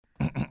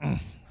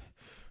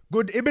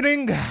Good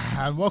evening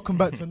and welcome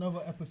back to another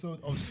episode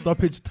of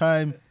Stoppage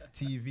Time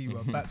TV.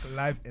 We're back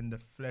live in the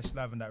flesh,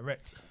 live and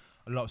direct.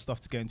 A lot of stuff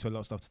to get into, a lot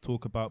of stuff to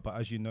talk about. But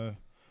as you know,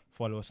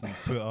 follow us on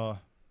Twitter,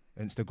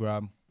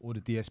 Instagram, all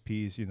the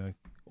DSPs, you know,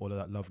 all of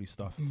that lovely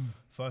stuff.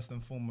 First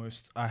and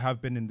foremost, I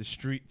have been in the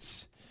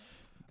streets.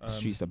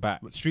 Streets are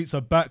back. But streets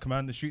are back,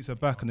 man. The streets are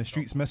back, and the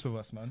streets mess with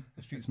us, man.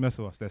 The streets mess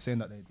with us. They're saying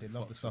that they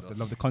love the stuff, they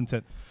love the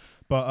content.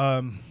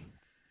 But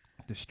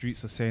the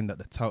streets are saying that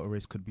the title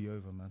race could be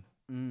over, man.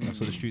 That's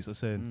what the streets are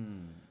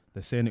saying.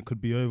 They're saying it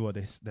could be over.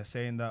 They're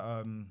saying that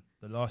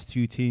the last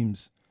two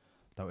teams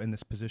that were in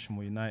this position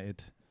were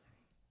United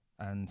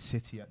and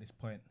City at this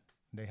point.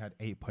 They had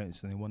 8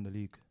 points and they won the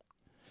league.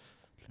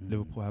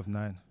 Liverpool have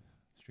 9.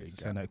 Streets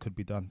are saying that it could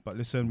be done. But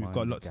listen, we've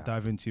got a lot to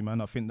dive into, man.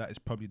 I think that is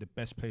probably the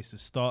best place to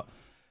start.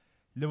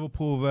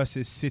 Liverpool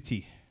versus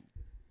City.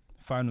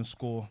 Final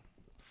score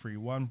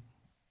 3-1.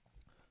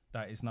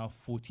 That is now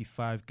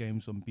 45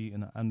 games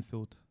unbeaten at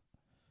Anfield.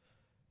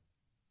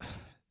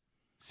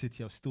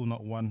 City have still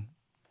not won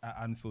at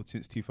Anfield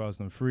since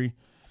 2003.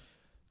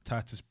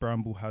 Titus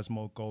Bramble has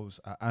more goals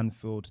at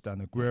Anfield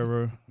than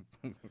Aguero.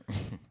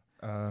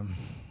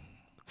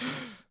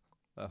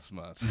 That's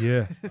mad.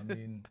 Yeah, I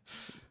mean,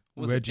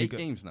 Was it 8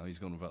 games now he's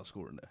gone without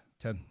scoring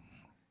there?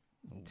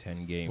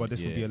 10 games. Well, this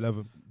will be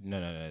 11.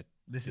 No.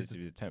 This is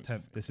the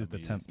 10th. This is the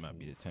 10th. This might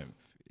be the 10th.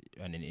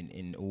 And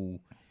in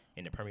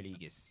the Premier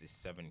League, it's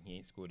 7. He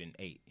ain't scored in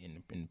 8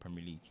 in the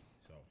Premier League.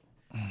 So,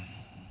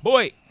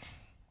 boy.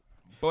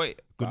 Good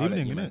I'll evening,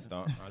 let you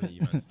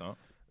innit? man start.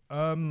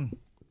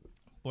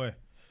 Boy,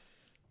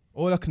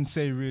 all I can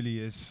say really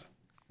is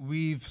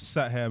we've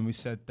sat here and we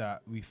said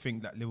that we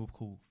think that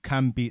Liverpool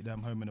can beat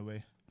them home and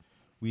away.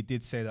 We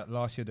did say that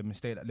last year the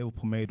mistake that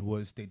Liverpool made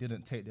was they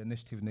didn't take the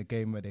initiative in the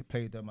game where they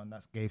played them, and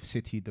that gave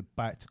City the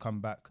bite to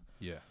come back.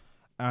 Yeah.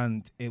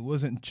 And it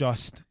wasn't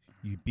just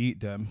you beat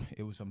them,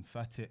 it was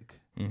emphatic.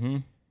 Mm-hmm.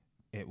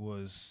 It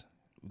was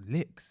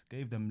licks,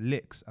 gave them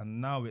licks, and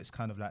now it's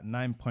kind of like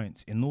 9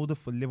 points. In order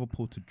for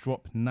Liverpool to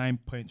drop 9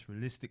 points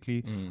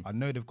realistically, I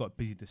know they've got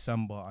busy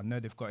December, I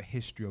know they've got a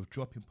history of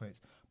dropping points,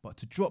 but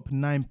to drop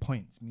 9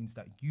 points means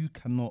that you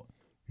cannot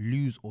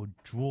lose or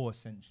draw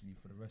essentially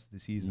for the rest of the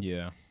season.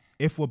 Yeah.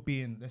 If we're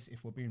being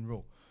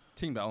real.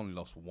 Team that only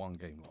lost 1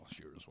 game last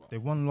year as well.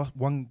 They've lost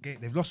 1 game.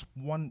 They've lost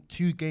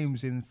 2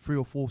 games in 3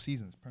 or 4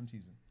 seasons, Prem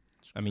season.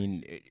 I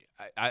mean,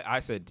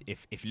 I said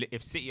if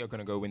City are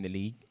going to go win the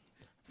league,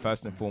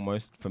 first and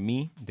foremost, for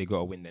me, they got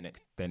to win the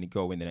next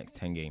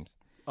 10 games.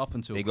 Up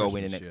until they got to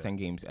win the next 10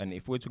 games. And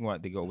if we're talking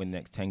about they got to win the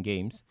next 10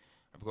 games,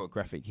 I've got a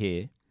graphic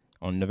here.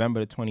 On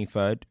November the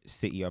 23rd,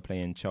 City are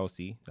playing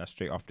Chelsea. That's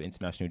straight after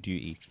international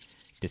duty.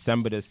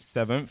 December the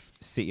 7th,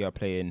 City are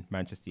playing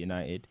Manchester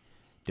United.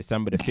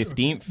 December the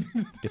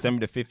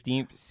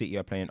 15th, City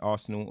are playing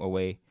Arsenal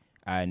away.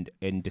 And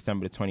in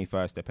December the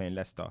 21st, they're playing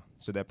Leicester.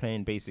 So they're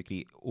playing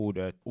basically all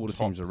the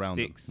teams around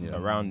 6 them. Yeah.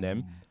 around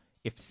them.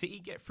 If City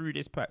get through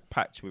this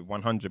patch with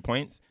 100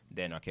 points,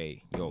 then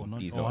okay,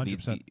 these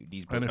 100%.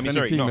 these. And I if mean, any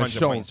sorry, team not that's 100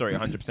 shown, points. Sorry,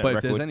 100% But record.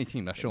 if there's any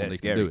team that's shown they're they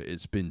scary. can do it,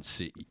 it's been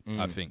City,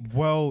 I think.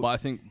 Well, But I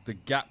think the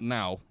gap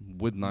now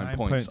with 9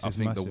 points, I is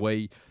think massive. the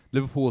way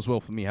Liverpool as well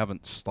for me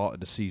haven't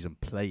started the season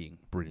playing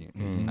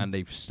brilliantly, and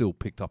they've still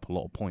picked up a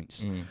lot of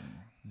points.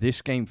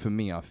 This game for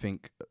me, I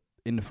think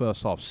in the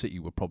first half, City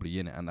were probably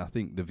in it, and I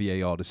think the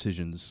VAR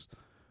decisions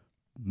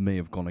may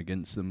have gone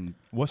against them.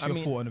 what's your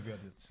thought on the other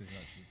decision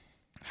actually?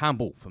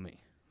 Handball for me,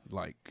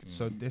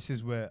 So this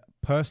is where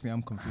personally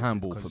I'm confused.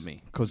 handball for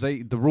me, because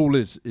the rule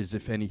is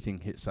if anything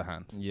hits the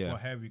hand. Yeah. Well,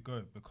 here we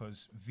go,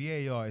 because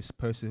VAR is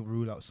supposed to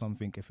rule out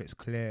something if it's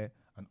clear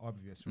and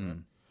obvious, right?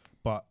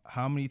 But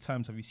how many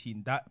times have you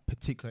seen that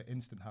particular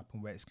instant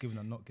happen where it's given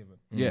and not given?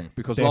 Yeah,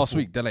 because Therefore- last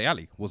week Dele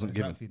Alli wasn't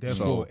Exactly. given.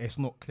 Therefore, it's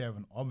not clear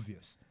and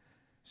obvious.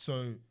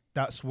 So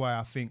that's why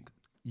I think,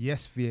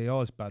 yes,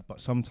 VAR is bad,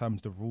 but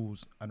sometimes the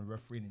rules and the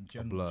refereeing in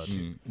general.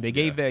 blurred. They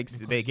gave their Because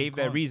they you gave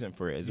their can't- reason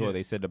for it as well.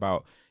 They said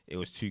about it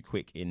was too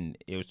quick in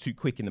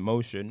the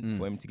motion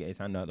for him to get his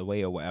hand out of the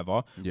way or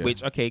whatever. Yeah.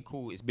 Which okay,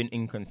 cool. It's been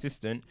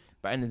inconsistent,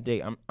 but at the end of the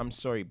day, I'm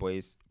sorry,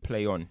 boys.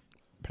 Play on.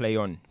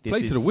 This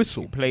Play to the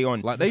whistle. Play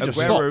on. Like, they just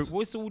Aguero, stopped.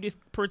 what's all this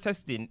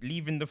protesting,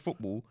 leaving the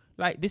football?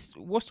 Like this,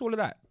 what's all of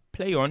that?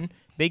 Play on.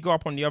 They go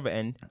up on the other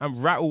end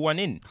and rattle one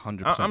in.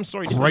 100%. I'm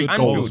sorry. This Great is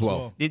goal Anfield. as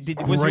well.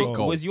 Was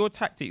Great your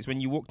tactics when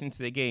you walked into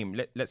the game?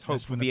 Let's hope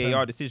Let's for win the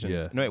VAR pen. decisions.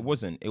 Yeah. No, it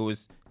wasn't. It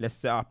was let's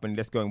set up and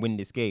let's go and win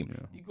this game.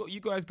 Yeah. You got you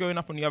guys going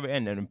up on the other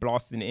end and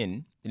blasting it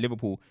in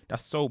Liverpool.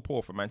 That's so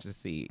poor for Manchester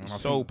City. It's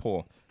so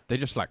poor. They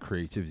just lack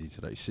creativity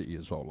today, City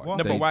as well. Like What?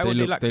 No, but why would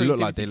they lack They look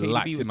like they creativity?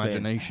 lacked KDB was playing.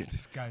 imagination.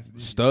 This guy's an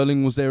idiot.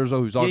 Sterling was there as well,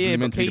 who's arguably yeah,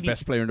 meant but to be the KD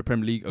best player in the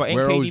Premier League. but in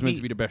Aguero was KDB meant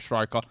to be the best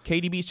striker.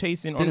 KDB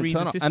chasing Didn't Henry's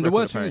turn up. assist And the record,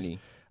 worst thing is, apparently.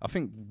 I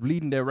think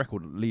leading their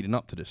record leading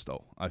up to this,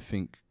 though, I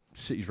think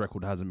City's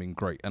record hasn't been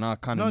great. And I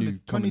kind No, of the knew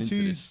coming into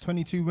 22, this.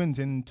 22 wins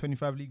in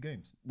 25 league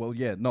games. Well,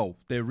 yeah, no,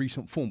 their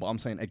recent form, but I'm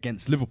saying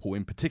against Liverpool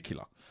in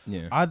particular.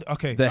 Yeah.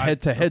 Okay. Their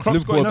head-to-heads, Klopp's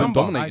Liverpool got have been a number.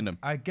 dominating them.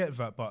 I get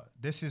that, but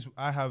this is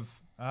I have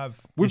I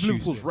have With issues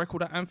Liverpool's here.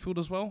 record at Anfield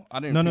as well,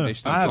 I don't No, think no, they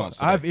stand I a have,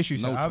 chance. I have today.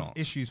 issues. No I have chance.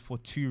 issues for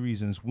 2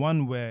 reasons.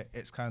 One, where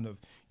it's kind of,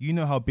 you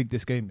know how big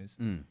this game is.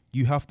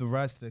 You have to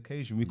rise to the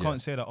occasion. We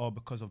can't say that,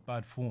 because of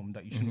bad form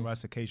that you shouldn't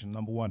rise to the occasion.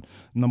 Number one.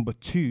 Number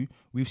two,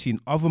 we've seen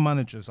other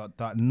managers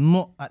that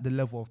not at the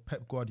level of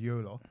Pep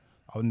Guardiola.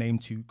 I'll name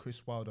 2,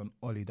 Chris Wilder and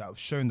Oli, that have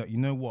shown that, you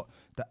know what,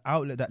 the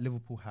outlet that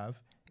Liverpool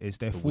have is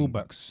their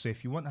fullbacks. So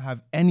if you want to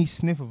have any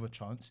sniff of a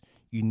chance,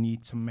 you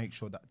need to make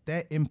sure that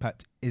their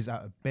impact is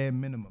at a bare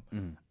minimum.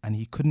 And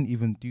he couldn't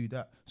even do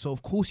that. So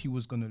of course he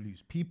was going to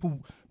lose.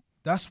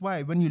 That's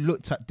why when you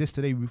looked at this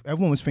today,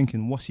 everyone was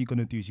thinking, what's he going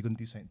to do? Is he going to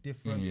do something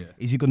different?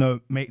 Is he going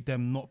to make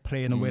them not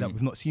play in a way that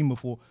we've not seen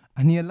before?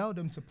 And he allowed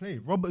them to play.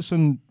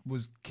 Robertson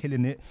was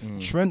killing it.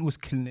 Trent was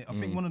killing it. I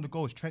think one of the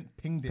goals, Trent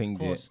pinged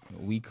it.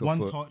 Weaker One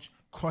foot. touch,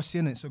 cross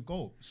in, it's a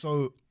goal.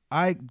 So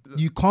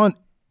you can't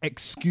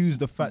excuse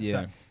the fact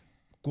that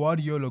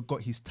Guardiola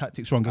got his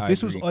tactics wrong. If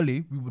this was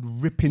Oli, we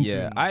would rip into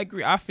him. I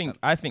agree. I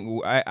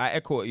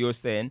echo what you're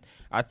saying.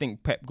 I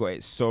think Pep got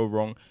it so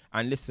wrong.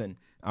 And listen,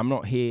 I'm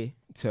not here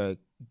to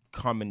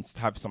come and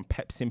have some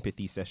Pep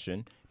sympathy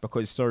session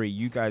because, sorry,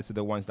 you guys are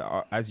the ones that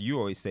are, as you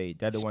always say,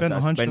 they're the ones that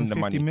are spending the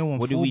money.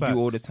 What do we do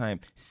all the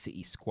time?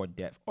 City squad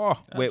depth.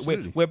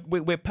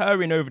 We're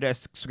purring over their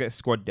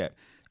squad depth.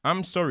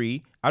 I'm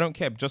sorry, I don't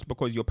care just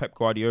because you're Pep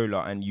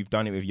Guardiola and you've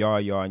done it with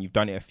Yaya and you've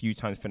done it a few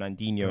times,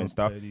 Fernandinho and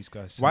stuff.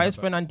 Why is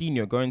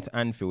Fernandinho going to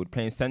Anfield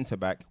playing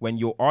centre-back when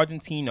your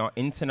Argentina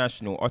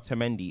international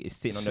Otamendi is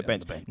sitting on the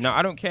bench? Now,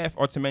 I don't care if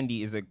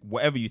Otamendi is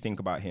whatever you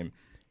think about him.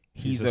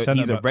 He's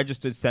a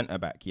registered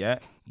centre-back, yeah?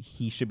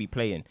 He should be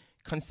playing.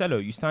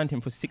 Cancelo, you signed him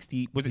for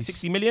 60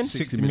 million?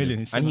 60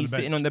 million. And he's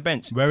sitting on the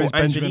bench. Where is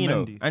Benjamin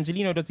Mendy?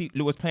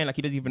 Angelino was playing like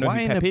he doesn't even know who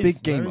Why Pep in a is.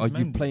 big game are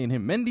you playing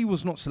him? Mendy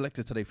was not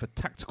selected today for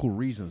tactical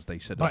reasons, they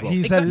said But as well.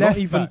 he's a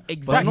left back.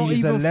 Exactly. But not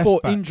He's a even left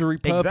for back. injury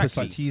purposes.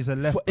 Exactly. But he's a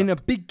left In a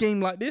big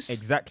game like this?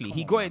 Exactly.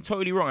 He got it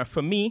totally wrong. And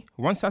for me,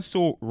 once I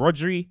saw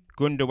Rodri,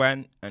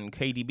 Gundogan, and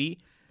KDB,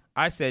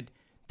 I said,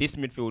 this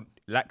midfield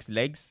lacks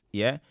legs,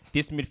 yeah?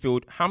 This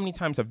midfield, how many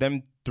times have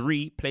them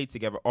 3 played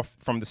together off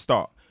from the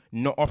start?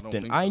 Not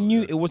often. I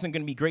knew it wasn't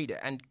going to be great.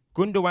 And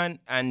Gundogan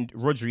and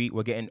Rodri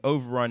were getting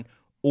overrun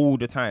all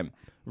the time.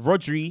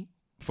 Rodri,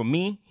 for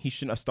me, he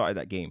shouldn't have started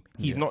that game.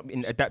 He's not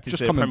been adapted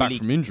to the Premier League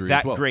from injury that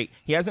as well. great.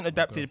 He hasn't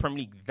adapted to the Premier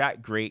League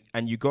that great.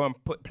 And you go and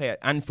play at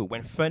Anfield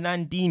when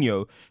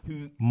Fernandinho,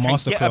 who can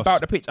get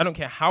about the pitch, I don't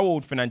care how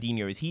old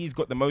Fernandinho is, he's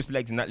got the most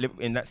legs in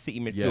that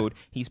City midfield.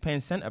 He's playing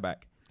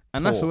centre-back.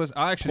 And that's what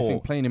I actually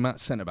think playing him at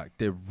centre back,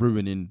 they're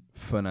ruining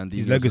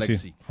Fernandinho's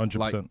legacy.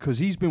 100%. Because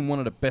he's been one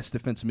of the best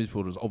defensive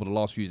midfielders over the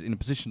last few years in a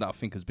position that I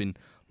think has been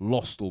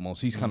lost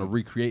almost. He's kind of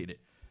recreated it.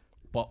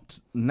 But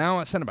now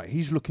at centre back,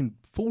 he's looking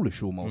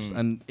foolish almost.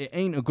 And it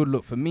ain't a good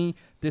look for me.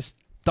 This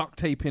duct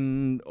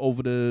taping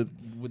with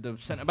the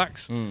centre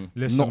backs,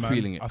 Listen, not man,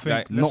 feeling it. I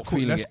think not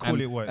feeling let's it.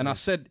 call it what it and I is.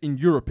 said in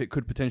Europe it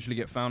could potentially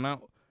get found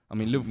out. I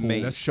mean,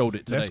 Liverpool showed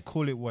it today. Let's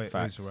call it what it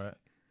is, right?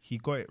 He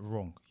got it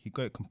wrong. He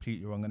got it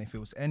completely wrong. And if it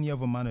was any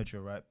other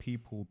manager, right,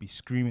 people would be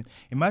screaming.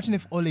 Imagine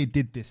if Ole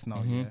did this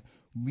now, yeah?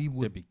 We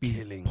would They'd be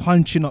killing.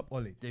 punching up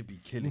Ole. They'd be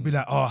killing. We'd be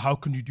like, oh, how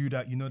can you do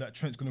that? You know that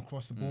Trent's going to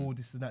cross the ball,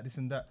 this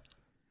and that.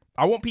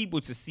 I want people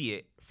to see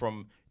it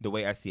from the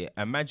way I see it.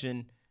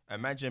 Imagine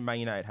Man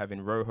United having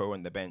Rojo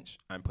on the bench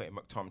and putting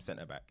McTominay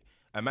centre back.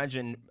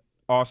 Imagine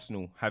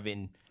Arsenal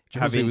having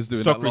was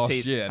doing that Socrates.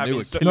 last year and they were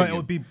No, killing it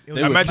would be.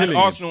 Imagine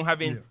Arsenal him.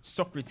 having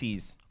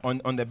Socrates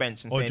on the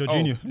bench and Or saying,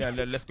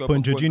 Jorginho. let's go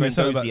Putting put Jorginho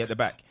centre Guendouzi back. at the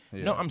back.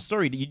 Yeah. No, I'm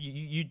sorry.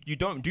 You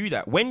don't do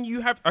that. When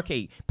you have...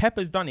 Okay,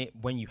 Pepper's done it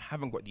when you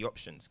haven't got the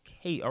options.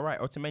 Hey, all right,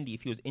 Otamendi,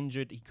 if he was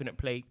injured, he couldn't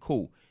play,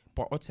 cool.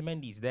 But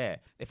Otamendi's there.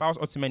 If I was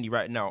Otamendi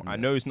right now, I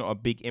know it's not a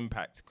big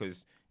impact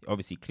because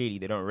obviously, clearly,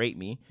 they don't rate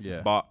me.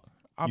 Yeah. But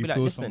I'll You be like,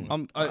 feel listen,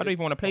 some- I don't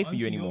even want to play for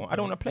you Onto your anymore. I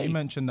don't want to point, play. You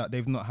mentioned that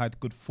they've not had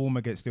good form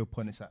against their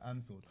opponents at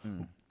Anfield.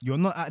 You're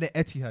not at the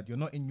Etihad. You're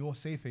not in your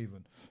safe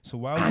haven. So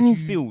why would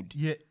Anfield?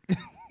 Yeah.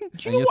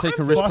 And you're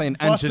taking risk playing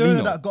Barcelona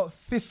Angelino. that got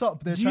fists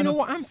up. Do you know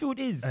what Anfield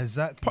is?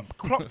 Exactly.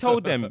 Klopp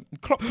told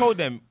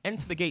them,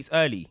 enter the gates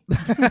early.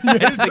 Enter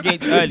the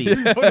gates early.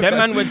 Them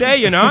man were there,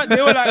 you know.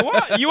 They were like,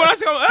 what? You want us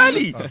to go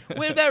early?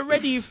 We're there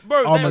ready,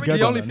 bro. Oh They're my ready. God,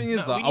 The only man. thing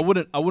is No, that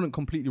we I wouldn't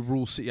completely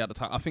rule City at the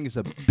time. I think it's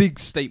a big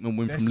statement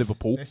win from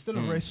Liverpool. There's still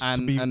a race to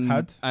And, be and,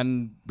 had.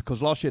 and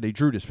because last year they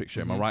drew this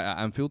fixture, am I right, at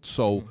Anfield?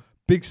 So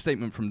big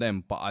statement from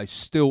them, but I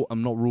still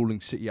am not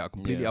ruling City out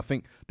completely. Yeah. I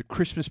think the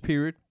Christmas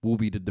period will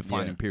be the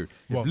defining period.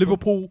 Well, If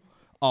Liverpool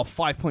are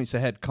 5 points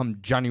ahead come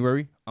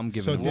January, I'm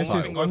giving So them this the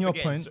is title. on your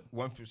point.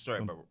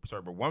 Sorry,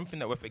 but one thing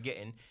that we're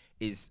forgetting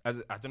is, I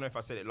don't know if I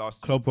said it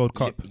last Club World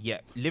Cup.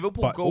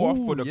 Liverpool But- go off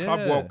for the Club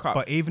yeah. World Cup.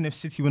 But even if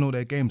City win all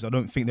their games, I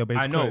don't think they'll be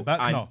able to call it back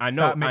now. I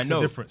know, That makes I know.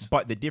 a difference.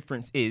 But the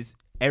difference is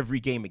every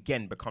game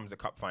again becomes a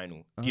cup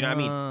final. Do you know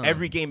what I mean?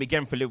 Every game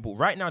again for Liverpool.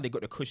 Right now they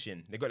got the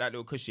cushion. They got that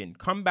little cushion.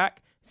 Come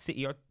back,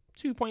 City are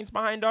 2 points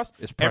behind us.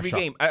 It's every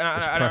pressure. game.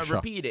 It's I pressure.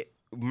 repeated it.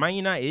 Man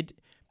United,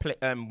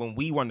 when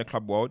we won the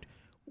Club World,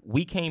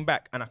 we came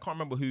back and I can't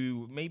remember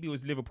who. Maybe it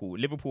was Liverpool.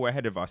 Liverpool were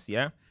ahead of us.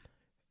 Yeah.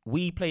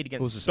 we played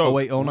against Was this Stoke.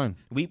 08-09?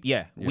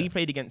 We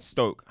played against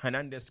Stoke.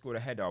 Hernandez scored a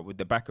header with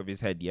the back of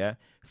his head. Yeah,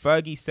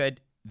 Fergie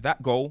said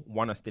that goal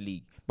won us the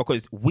league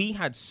because we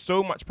had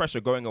so much pressure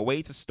going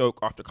away to Stoke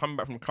after coming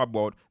back from Club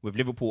World with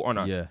Liverpool on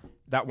us. Yeah.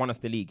 That won us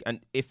the league. And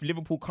if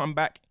Liverpool come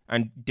back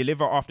and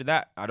deliver after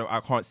that, I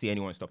can't see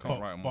anyone stopping.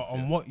 But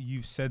on what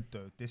you've said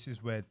though, this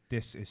is where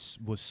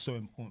was so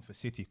important for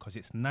City because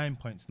it's 9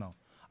 points now.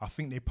 I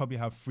think they probably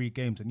have 3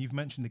 games, and you've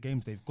mentioned the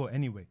games they've got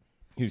anyway.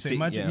 So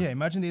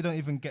imagine they don't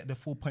even get the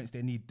 4 points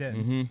they need then.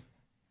 Mm-hmm.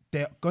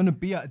 They're going to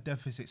be at a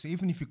deficit. So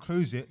even if you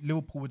close it,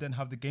 Liverpool would then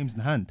have the games in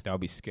hand. That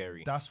would be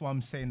scary. That's why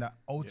I'm saying that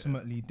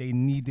ultimately they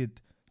needed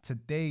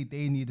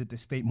the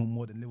statement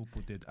more than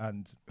Liverpool did.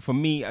 And for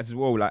me as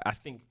well, like I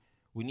think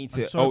we need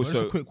to just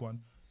also a quick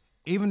one.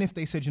 Even if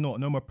they said, you know what,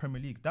 no more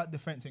Premier League, that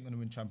defense ain't going to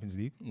win Champions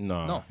League.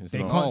 No, they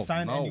can't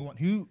sign anyone.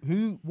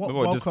 What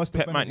world class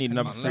Pep might need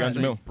another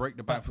 300 mil. Break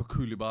the back for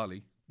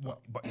Koulibaly.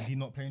 But is he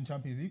not playing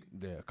Champions League?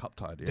 Yeah, cup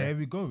tied. Yeah. There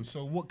we go.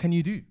 So what can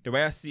you do? The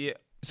way I see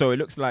it, so it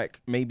looks like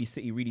maybe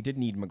City really did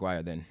need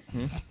Maguire then.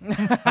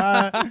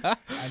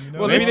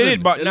 Well, maybe they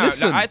did, but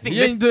listen, I think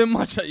he ain't doing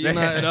much at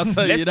United. I'll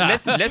tell you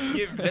that.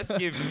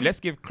 Let's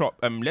give Klopp,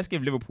 let's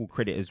give Liverpool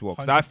credit as well,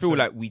 because I feel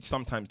like we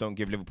sometimes don't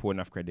give Liverpool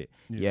enough credit.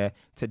 Yeah,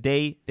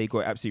 today they got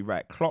it absolutely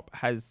right. Klopp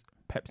has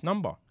Pep's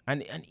number,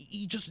 and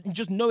you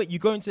just know it. You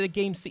go into the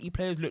game, City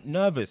players look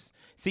nervous.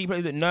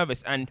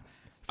 And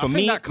for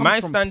me,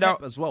 my standout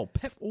Pep as well.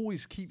 Pep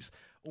always keeps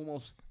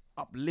almost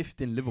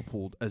uplifting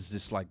Liverpool as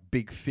this like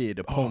big feared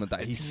opponent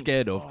that he's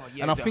scared of,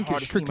 and I think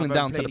it's trickling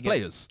down to the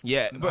players.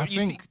 Yeah, but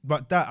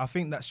I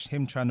think that's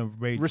him trying to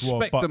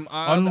respect them.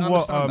 On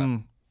what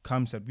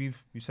Cam said,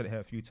 we've said it here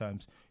a few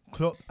times.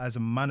 Klopp as a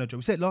manager,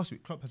 we said it last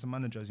week, Klopp as a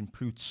manager has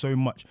improved so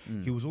much.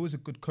 He was always a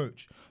good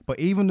coach, but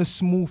even the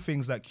small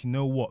things like, you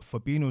know what,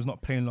 Fabinho's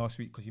not playing last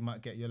week because he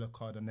might get a yellow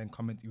card and then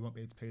you won't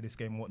be able to play this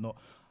game and whatnot.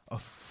 A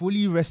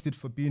fully rested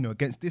Fabinho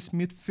against this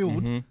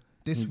midfield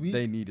this week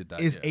they needed that,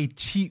 is a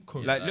cheat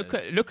code. Like look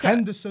at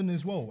Henderson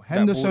as well.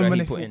 Henderson when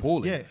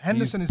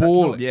Henderson is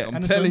balling. Yeah,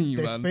 I'm telling you,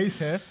 there's man. space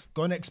here.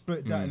 Go and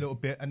exploit that a little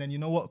bit, and then you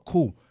know what?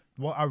 Cool.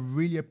 What I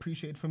really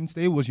appreciated from him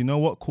today was, you know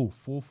what? Cool.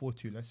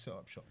 4-4-2. Let's set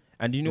up shop.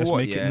 And you know Let's what?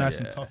 make it nice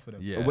and tough for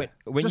them. Yeah.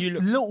 When Just you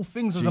look, little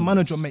things as a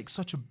manager make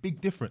such a big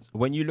difference.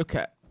 when you look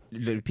at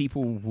the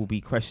people will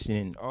be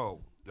questioning,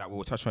 like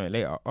we'll touch on it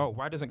later.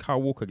 Why doesn't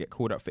Kyle Walker get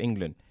called up for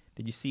England?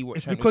 Did you see what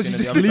It's Trent because was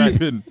he's doing on the other side?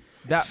 Sleeping.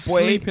 That boy,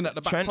 Sleeping at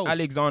the back Trent post.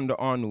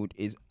 Alexander-Arnold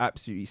is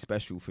absolutely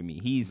special for me.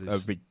 He's a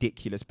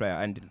ridiculous player.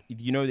 And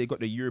you know they got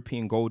the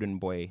European Golden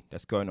Boy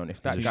that's going on.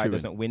 If that He's a guy shoo-in.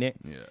 doesn't win it,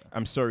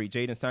 I'm sorry.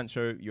 Jadon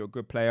Sancho, you're a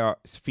good player.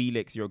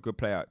 Felix, you're a good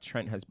player.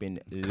 Trent has been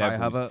Kai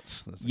leveled.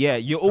 Havertz. Yeah,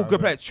 you're all good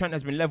Havertz. players. Trent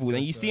has been leveled.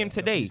 And you see him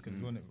today.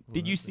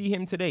 Did you see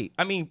him today?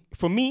 I mean,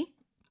 for me,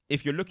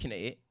 if you're looking at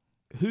it,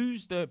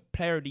 who's the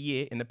player of the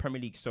year in the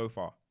Premier League so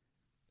far?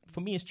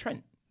 For me, it's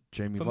Trent.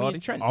 Jamie For me, it's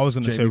Vardy. Trent. I was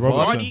going to say Jamie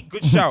Robertson. Vardy,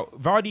 good shout.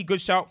 Vardy,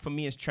 good shout. For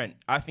me, it's Trent.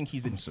 I think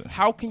he's the.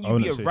 How can you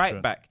be a right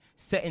Trent. back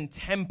setting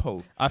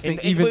tempo? I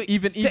think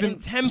setting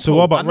tempo. So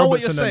what about I know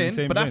what Robertson you're in the saying,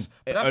 same but that's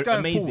vein? going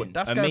Amazing, forward.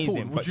 That's amazing, going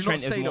forward. but Would you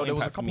Trent not has say more though there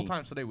was a impact for couple me.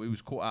 times today where he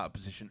was caught out of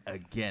position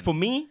again? For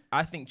me,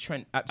 I think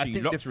Trent I absolutely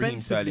think locked Raheem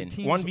defensively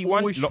Sterling. teams 1v1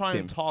 always try locked him.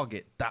 and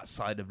target that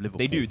side of Liverpool.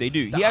 They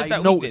do. He That has I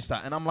that noticed weakness.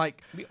 that, and I'm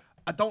like,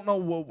 I don't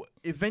know.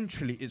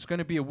 Eventually, it's going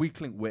to be a weak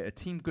link where a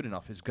team good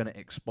enough is going to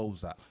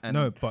expose that. And,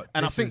 No, but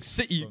and I this think is-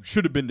 City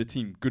should have been the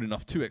team good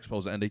enough to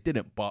expose it, and they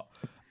didn't. But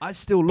I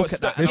still look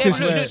at that. This and is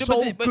I'm like, where-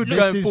 so but good this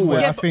going This is forward.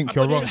 where Yeah, I think but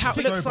you're look, wrong. how-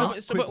 Sorry, let's- bro,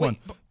 so- quick but one.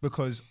 wait,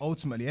 Because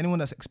ultimately, anyone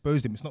that's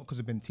exposed him, it's not because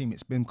of been team.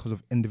 It's been because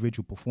of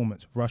individual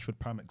performance. Rashford,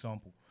 prime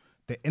example.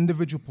 The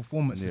individual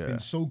performance has been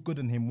so good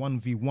on him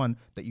 1v1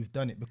 that you've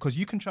done it. Because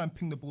you can try and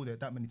ping the ball there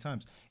that many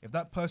times. If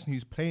that person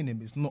who's playing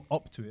him is not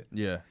up to it,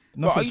 Yeah.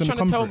 But are nothing's you going to trying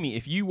come to tell through. me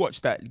if you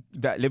watch that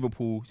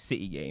Liverpool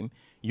City game,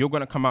 you're going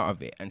to come out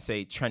of it and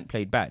say Trent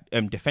played bad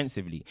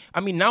defensively?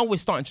 I mean, now we're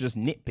starting to just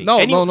nitpick. No.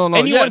 Anyone,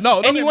 Yeah,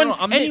 no, don't get me anyone, wrong,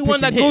 I'm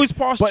anyone that nitpicking goes here,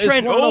 past but it's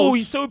Trent, one of those-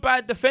 he's so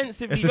bad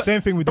defensively. It's the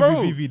same thing with Bro,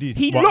 WVVD.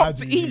 He Well, I locked.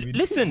 do He VVD.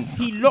 listen.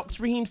 He locked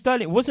Raheem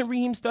Sterling. Wasn't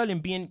Raheem Sterling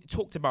being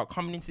talked about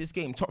coming into this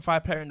game, top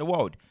 5 player in the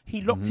world?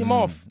 He locked him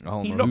off. I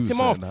don't He know locked who's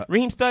him off. saying that.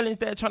 Raheem Sterling's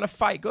there trying to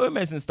fight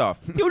Gomez and stuff.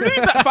 He'll lose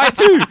that fight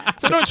too.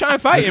 So don't try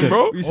and fight him,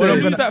 bro. We He'll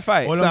said- lose that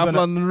fight. all I'm South gonna-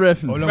 London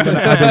ref. All I'm going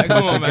to add into Come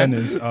this on, again man.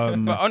 is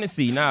But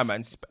honestly, nah,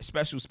 man,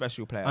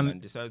 special player, And man.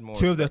 Deserves more.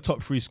 2 of their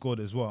top 3 scored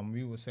as well. And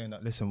we were saying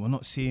that, listen, we're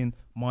not seeing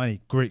Mane,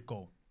 great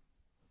goal.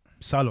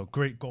 Salah,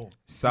 great goal.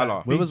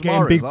 Salah. Where Big was game,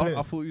 Mahrez? big I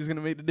players. thought he was going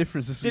to make the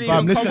difference this Didn't week. even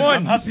Fam, listen, come on.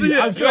 I'm happy. See it.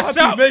 I'm so Just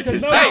happy shout.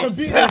 because now we can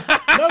beat them.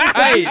 Now we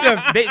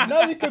can beat them.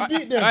 Now we can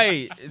beat them.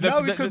 Hey,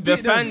 Now we the can the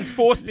beat them. fans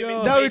forced him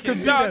into Now we making can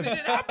beat shouts. them. It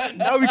didn't happen.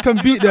 Now we can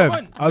beat Come them.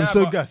 on. I'm Nah,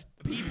 so but gassed.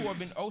 People have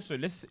been also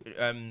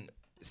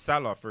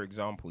Salah, for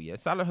example. Yeah,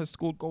 Salah has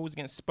scored goals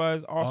against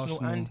Spurs, Arsenal,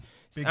 and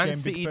Big game, big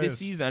City players. this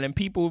season, and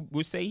people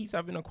will say he's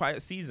having a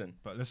quiet season.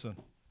 But listen,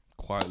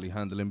 Quietly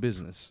handling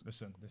business. this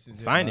is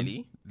it. Finally.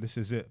 Man. This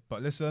is it.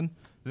 But listen,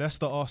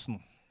 Leicester, Arsenal.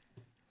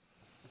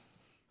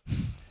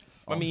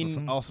 I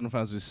mean, Arsenal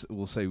fans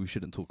will say we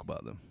shouldn't talk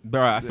about them.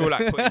 bro, I feel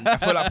like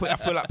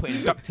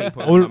putting duct tape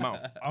on my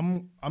mouth.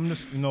 I'm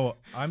just, you know what,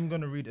 I'm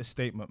gonna read a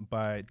statement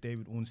by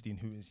David Ornstein,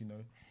 who is, you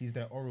know, he's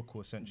their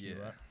oracle essentially,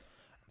 right?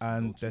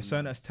 And there's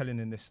something that's telling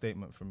in this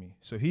statement for me.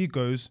 So he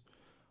goes,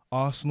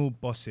 Arsenal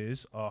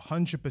bosses are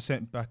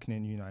 100% backing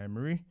in Unai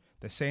Emery.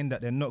 They're saying that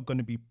they're not going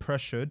to be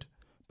pressured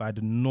by the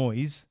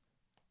noise,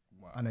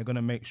 and they're going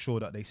to make sure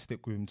that they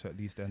stick with him to at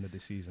least the end of the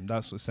season.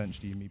 That's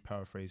essentially me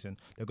paraphrasing.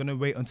 They're going to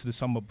wait until the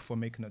summer before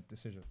making a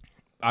decision.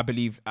 I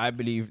believe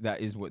that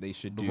is what they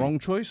should do. The wrong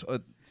choice?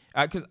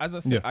 Because as I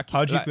said,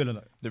 How do you feel on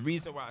that? The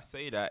reason why I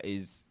say that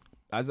is,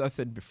 as I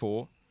said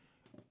before,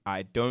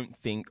 I don't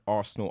think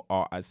Arsenal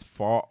are as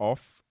far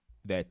off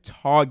their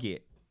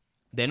target.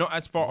 They're not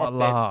as far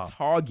off their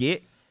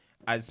target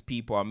as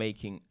people are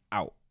making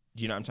out.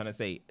 Do you know what I'm trying to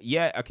say?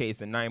 Yeah, okay,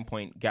 it's a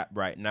 9-point gap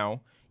right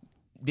now.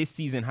 This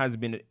season has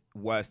been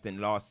worse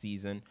than last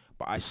season,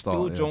 but I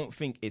still don't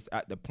think it's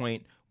at the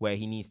point where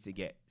he needs to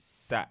get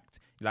sacked.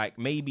 Like,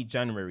 maybe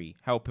January,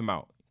 help him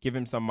out. Give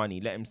him some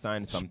money. Let him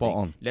sign something. Spot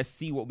on. Let's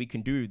see what we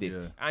can do with this.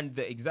 Yeah. And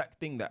the exact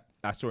thing that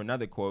I saw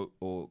another quote,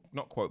 or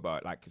not quote,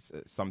 but like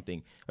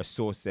something, a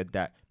source said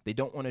that they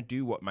don't want to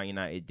do what Man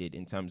United did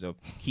in terms of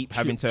keep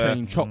having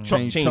to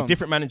change,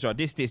 different manager,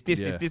 this.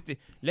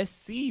 Let's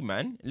see,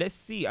 man. Let's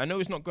see. I know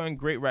it's not going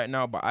great right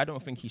now, but I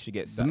don't think he should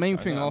get sacked. The main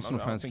thing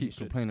Arsenal fans keep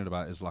complaining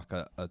about is like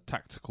a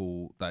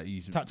tactical that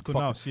he's tactical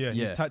now. Yeah,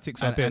 his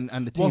tactics are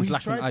and the team's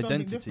lacking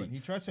identity.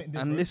 He tried something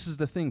different. And this is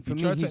the thing for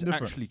me. He's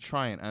actually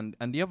trying.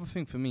 And the other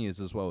thing for me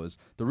is as well is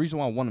the reason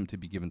why I want him to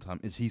be given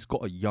time is he's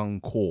got a young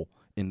core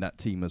in that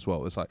team as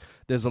well. It's like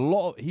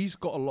he's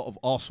got a lot of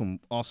awesome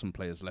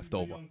players left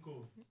over.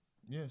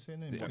 Yeah, say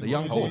name. The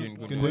young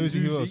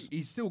Guendouzi.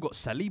 He's still got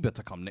Saliba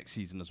to come next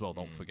season as well.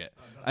 Don't forget,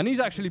 and he's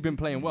actually been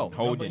playing well.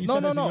 Holding.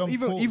 No.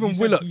 Even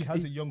Willock. He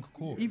has a young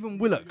core. Even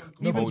Willock.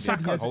 Even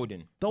Saka.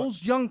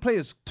 Those young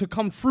players to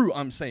come through.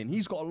 I'm saying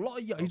he's got a lot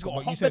of. He's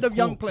got a hotbed of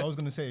young players. I was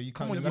gonna say you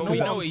can't. You know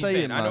what I'm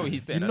saying, man. I know what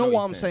he's saying. You know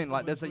what I'm saying.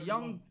 Like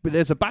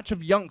there's a batch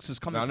of youngsters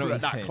coming through at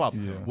that club.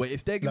 Where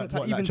if they're given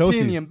time, even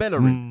Tierney and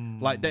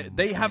Bellerin, like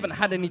they haven't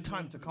had any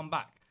time to come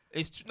back.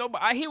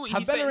 But I hear what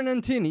he's saying. Have Bellerin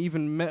and Tierney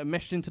even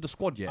meshed into the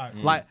squad yet?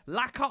 Like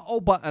Laka,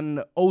 Oba,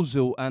 and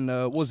Ozil and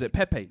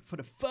Pepe for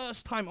the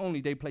first time only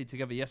they played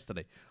together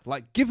yesterday.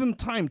 Like give them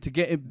time to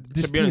get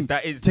this team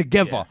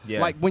together.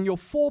 Yeah. Like when your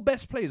 4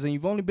 best players and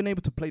you've only been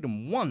able to play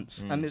them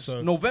once, and it's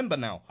November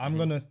now. I'm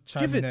gonna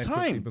give it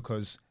time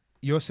because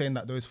you're saying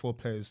that those 4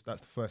 players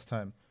that's the first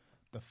time.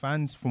 The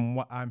fans, from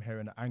what I'm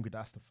hearing, are angry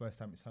that's the first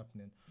time it's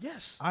happening.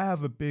 Yes. I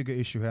have a bigger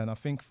issue here, and I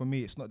think for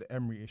me, it's not the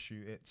Emery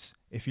issue. It's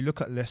if you look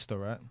at Leicester,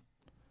 right?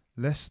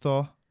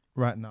 Leicester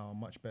right now are a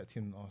much better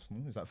team than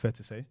Arsenal. Is that fair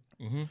to say?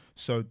 Mm-hmm.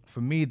 So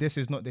for me, this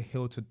is not the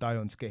hill to die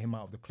on to get him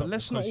out of the club.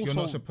 But you're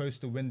not supposed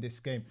to win this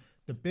game.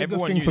 The bigger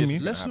thing for me,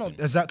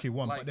 exactly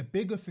one. Like, but the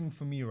bigger thing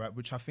for me, right,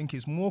 which I think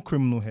is more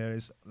criminal here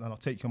is, and I'll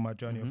take you on my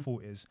journey of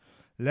thought, is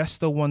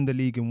Leicester won the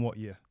league in what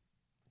year?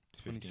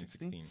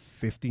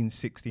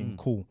 15-16.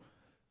 Cool.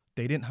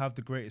 They didn't have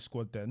the greatest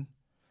squad then.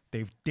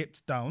 They've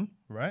dipped down,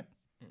 right?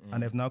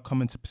 And they've now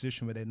come into a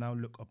position where they now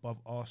look above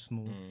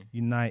Arsenal,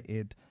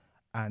 United,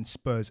 and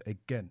Spurs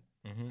again.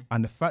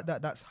 And the fact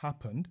that that's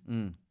happened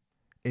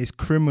is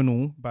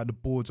criminal by the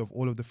boards of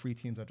all of the 3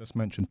 teams I just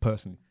mentioned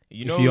personally.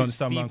 You know, you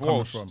understand where I'm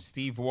coming from.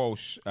 Steve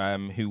Walsh,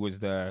 who was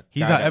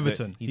he's at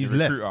Everton. He's the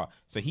recruiter. Left.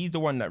 So he's the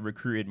one that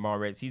recruited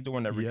Mahrez. He's the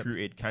one that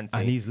recruited Kante.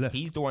 And he's left.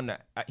 He's the one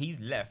that he's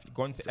left,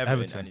 gone to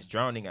Everton and is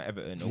drowning at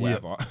Everton or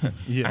whatever.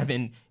 And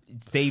then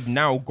they've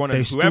now gone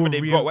and whoever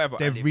they've got, whatever.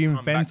 They've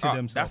reinvented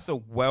themselves. That's a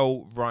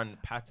well-run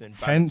pattern.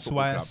 Hence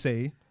why I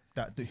say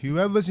that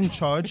whoever's in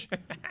charge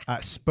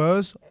at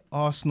Spurs,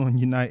 Arsenal, and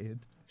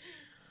United,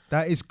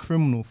 that is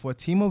criminal for a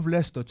team of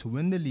Leicester to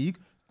win the league,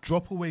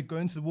 drop away, go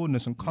into the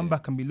wilderness, and come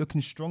back and be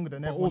looking stronger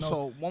than everyone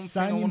else. One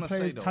signing thing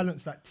players,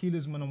 talents like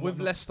Tielemans and with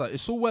Leicester,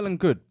 it's all well and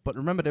good, but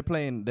remember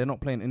they're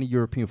not playing any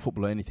European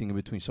football or anything in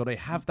between, so they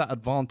have that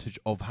advantage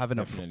of having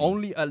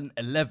only an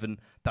 11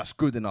 that's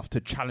good enough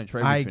to challenge for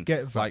everything. I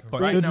get that, but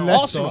right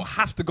now, Arsenal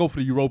have to go for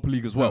the Europa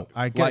League as well.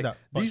 I get that.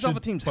 But these other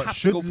teams have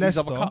to go for these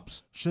other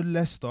cups. Should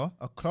Leicester,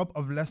 a club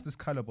of Leicester's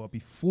caliber, be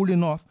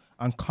falling off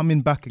and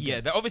coming back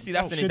again? Yeah, obviously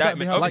that's an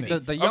indictment.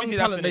 Like the young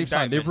talent they've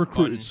signed, they've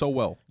recruited so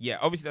well. Yeah,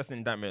 obviously that's an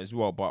indictment as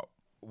well, but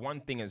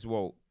one thing as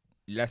well,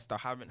 Leicester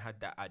haven't had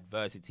that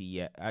adversity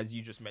yet. As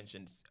you just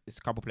mentioned, a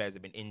couple players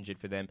have been injured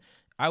for them.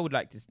 I would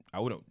like to. I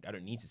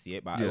don't need to see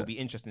it, but it would be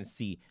interesting to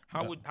see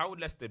how would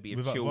Leicester be if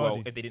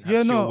Chilwell if they didn't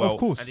have Chilwell of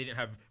course. and they didn't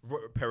have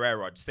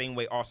Pereira, same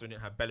way Arsenal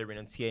didn't have Bellerin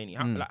and Tierney.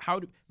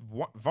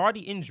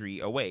 Vardy injury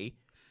away?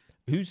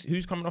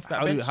 Who's coming off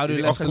that bench?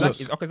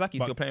 Is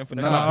Okazaki still playing for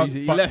the club?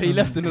 He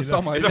left in the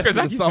summer. Is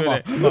Okazaki still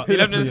there? He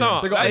left in the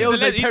summer.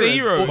 He's a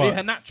hero.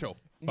 Iheanacho.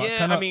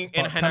 Yeah,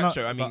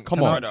 Iheanacho.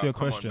 Come on, answer your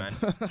question.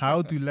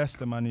 How do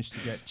Leicester manage to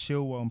get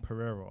Chilwell and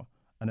Pereira?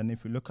 And then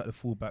if we look at the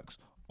fullbacks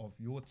of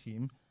your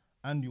team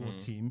and your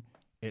team,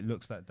 it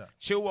looks like that.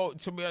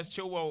 Chilwell, to be honest,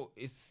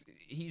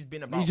 he's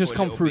been about. He just for a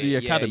come little through bit. the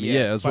academy,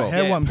 as But well.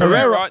 here what I'm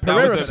saying-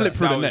 Pereira slipped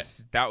through the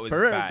net. That was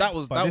Pereira, bad. that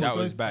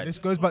was bad. This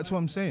goes back to what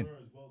I'm saying.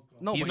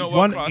 No, He's but not he's world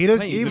One, class. he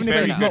does, He's even very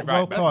if he's good not right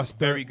world back. class,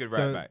 Very good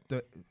right back.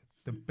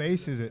 The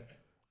base is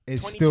 22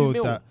 still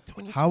mil. that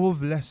 22. how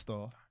have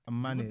Leicester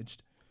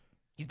managed.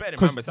 He's better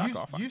than Because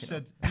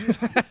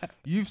Wan-Bissaka.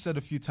 you've said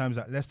a few times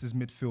that Leicester's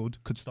midfield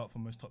could start for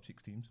most top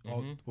 6 teams.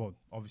 Well,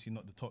 obviously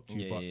not the top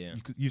 2, but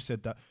you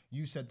said that.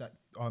 You said that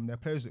their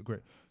players look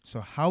great.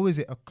 So how is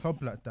it a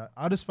club like that?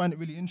 I just find it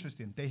really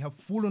interesting. They have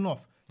fallen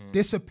off,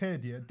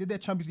 disappeared. Yeah, did their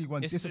Champions League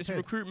one, It's disappeared.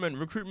 recruitment.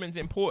 Recruitment's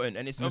important,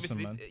 and it's Listen,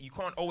 obviously you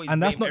can't always.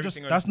 And that's blame not just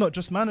everything on- not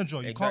just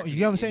manager. You can't. You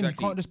get what I'm saying?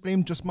 Exactly. You can't just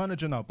blame just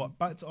manager now. But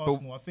back to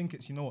Arsenal, I think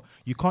it's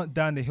you can't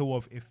down the hill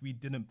of if we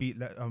didn't beat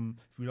if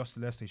we lost to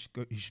Leicester,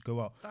 he should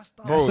go out. That's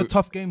It's a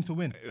tough game to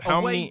win. How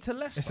away many, to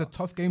Leicester. It's a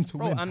tough game to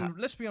Bro, win. and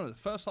let's be honest,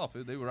 first half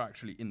they were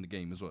actually in the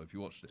game as well. If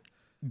you watched it,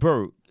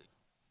 bro?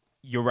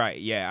 You're right.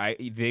 Yeah,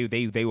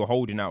 they were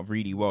holding out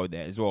really well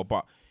there as well.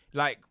 But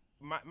like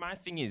my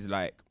thing is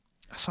like.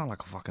 I sound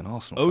like a fucking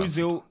Arsenal fan.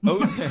 Ozil,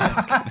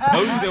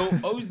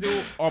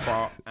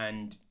 Oba,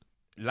 and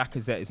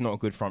Lacazette is not a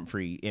good front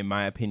three, in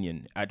my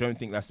opinion. I don't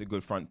think that's a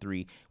good front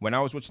three. When I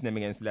was watching them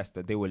against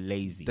Leicester, they were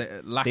lazy. They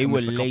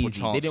were lazy.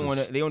 They didn't want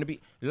to. They want to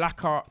be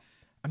Laka.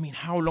 I mean,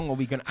 how long are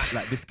we gonna act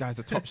like this guy's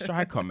a top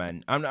striker,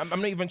 man? I'm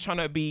not even trying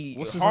to be.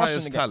 What's his harsh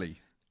highest on the guy.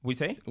 tally? We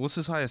say. What's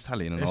his highest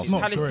tally in an It's Arsenal?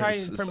 not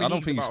great. I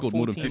don't think he scored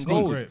more than 15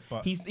 goals. Great,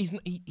 but-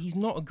 He's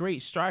not a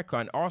great striker,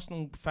 and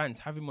Arsenal fans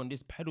have him on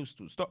this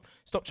pedestal. Stop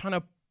trying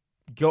to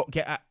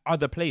get at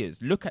other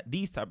players. Look at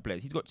these type of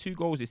players. He's got 2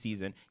 goals this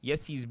season.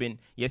 Yes, he's been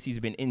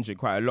injured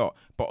quite a lot,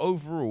 but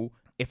overall,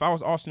 if I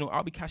was Arsenal,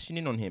 I'll be cashing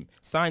in on him.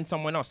 Sign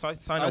someone else.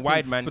 Sign a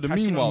wide man. For the cash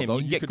in meanwhile, on him. though,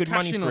 You you get could good cash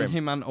money in for on him.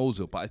 him and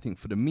Ozil. But I think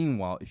for the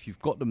meanwhile, if you've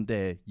got them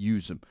there,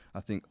 use them. I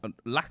think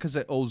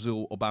Lacazette,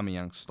 Ozil,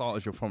 Aubameyang start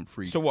as your front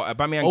three. So what?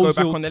 Aubameyang Ozil, go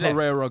back on the left.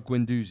 Pereira,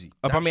 Guendouzi.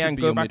 That should Aubameyang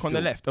be go your back on the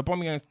midfield. left.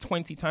 Aubameyang's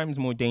 20 times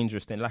more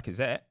dangerous than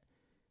Lacazette.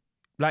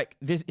 Like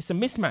it's a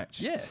mismatch.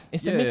 Yeah,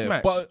 It's a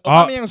mismatch. But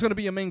Aubameyang's going to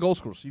be your main goal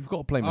scorer, so you've got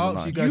to play him in the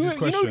ask you nine. guys this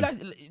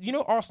question. You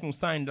know, Arsenal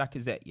signed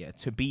Lacazette,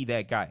 to be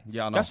their guy.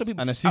 Yeah, I know. That's what people.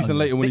 And a season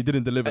later, when he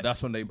didn't deliver,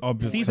 that's when they.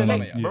 Season Yeah.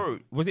 late, bro.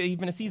 Was it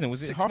even a season?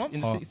 Was it 6 half? months?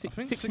 In I six,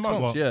 think 6 6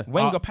 months. months, yeah.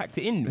 Wenger packed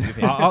it in with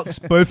him. I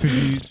asked both of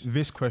you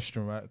this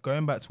question, right?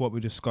 Going back to what we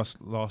discussed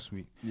last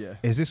week. Yeah.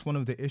 Is this one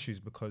of the issues?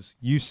 Because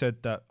you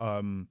said that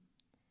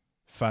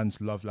fans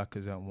love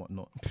Lacazette and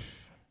whatnot.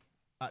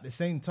 At the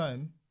same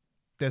time,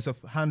 there's a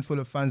handful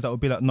of fans that will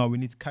be like, no, we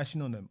need to cash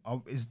in on them.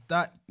 Is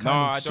that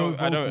kind of so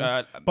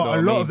vocal? But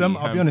a lot of them,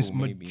 I'll be honest,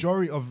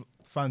 majority of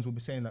fans will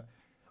be saying that,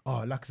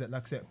 oh,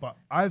 Lacazette. But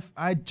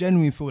I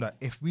genuinely feel that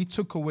if we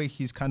took away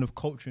his kind of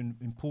culture and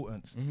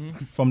importance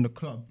from the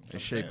club,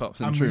 Shape ups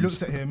and and we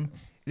trims. looked at him,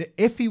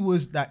 if he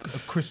was like a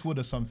Chris Wood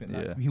or something,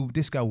 like, Yeah.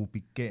 this guy will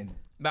be getting.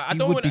 Like, I he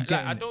don't would want be to. Like,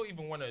 getting I it. don't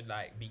even want to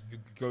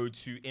go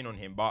too in on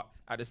him. But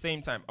at the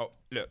same time,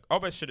 look,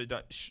 Oba should have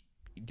done.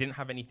 Didn't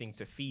have anything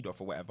to feed off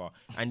or whatever,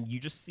 and you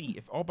just see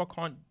if Oba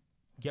can't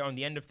get on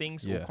the end of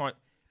things or can't.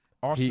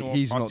 Arsenal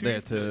he's are not there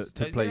toothless.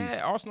 to play.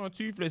 Yeah, Arsenal are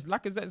toothless.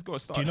 Lacazette's got to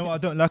start. Do you know what I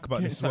don't like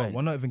about this as well? Inside.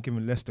 We're not even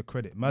giving Leicester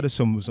credit.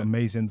 Madison was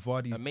amazing.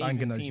 Vardy's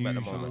Amazing banging as team at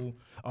the usual.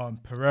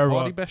 Pereira,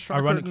 Vardy best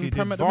striker in ironically, the did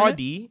Premier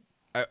Vardy.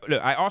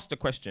 Look, I asked a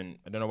question.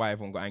 I don't know why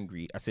everyone got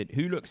angry. I said,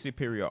 who looks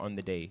superior on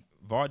the day,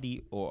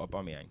 Vardy or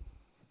Aubameyang?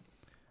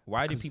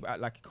 Why do people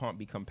act like it can't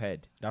be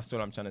compared? That's all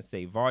I'm trying to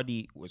say.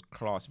 Vardy was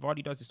class.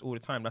 Vardy does this all the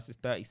time. That's his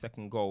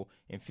 32nd goal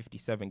in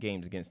 57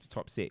 games against the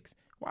top 6.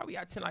 Why are we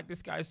acting like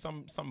this guy's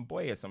some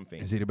boy or something?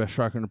 Is he the best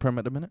striker in the Premier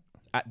at the minute?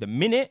 At the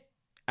minute?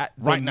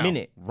 Right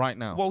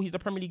now. Well, he's the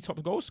Premier League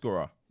top goal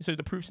scorer. So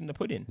the proof's in the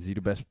pudding. Is he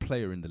the best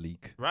player in the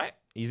league? Right?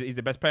 He's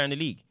the best player in the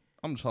league.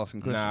 I'm just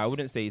asking questions. Nah, I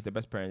wouldn't say he's the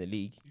best player in the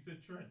league. He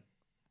said Trent.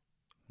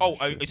 Oh,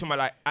 are you talking about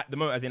like at the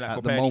moment, as in like At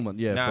for the player moment,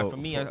 league? yeah, Nah, for- for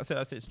me, for- I said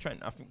it's Trent.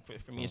 I think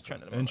for me, it's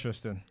Trent at the moment.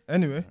 Interesting.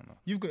 Anyway,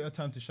 you've got your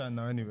time to shine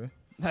now. Anyway,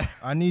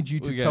 I need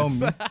you to We tell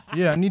guess. me.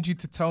 Yeah, I need you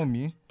to tell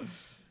me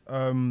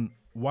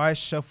why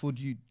Sheffield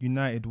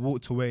United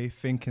walked away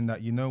thinking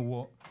that, you know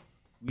what,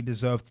 we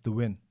deserved the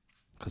win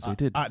Because they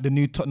did. at the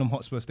new Tottenham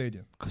Hotspur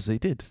Stadium. Because they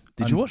did.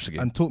 Did And- you watch the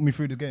game? And talk me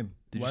through the game.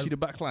 Did Why- you see the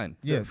back line?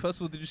 Yeah. First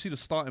of all, did you see the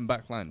starting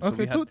back line? Okay,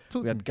 we had, talk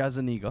we to had me.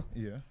 Gazaniga,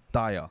 Yeah.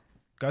 Dyer.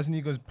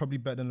 Gazaniga's probably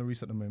better than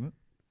Lloris at the moment.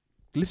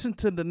 Listen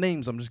to the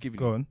names I'm just giving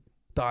Go you. on.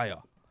 Dyer,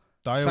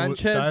 Dyer's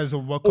Sanchez, a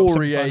World Cup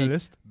Aurier,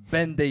 semi-finalist.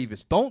 Ben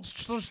Davis. Don't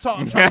start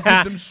trying to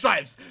give them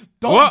stripes.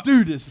 Don't What?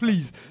 do this,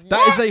 please.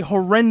 That is a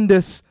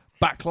horrendous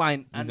backline.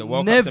 He's And a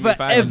World Cup never,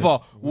 semi-finalist. ever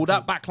will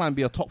that backline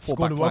be a top 4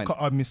 Scored a World backline. Cup.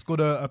 I mean,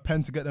 scored a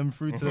pen to get them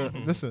through to.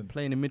 Listen,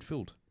 Playing in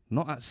midfield.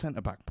 Not at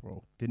centre back,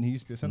 bro. didn't he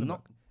used to be a centre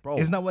Not, back? bro.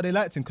 Isn't that what they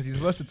liked him? Because he's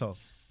versatile.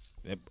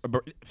 Yeah,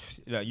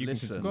 you can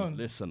Listen, Go on.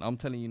 listen. I'm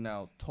telling you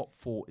now, top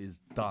 4 is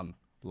done.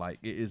 Like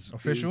it is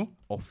Official? it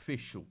is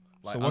official.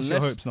 Like, So what's your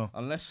hopes now?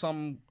 Unless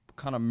some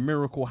kind of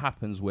miracle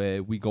happens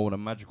where we go on a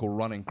magical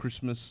run in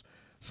Christmas,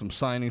 some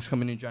signings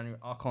coming in January,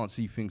 I can't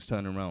see things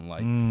turning around.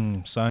 Like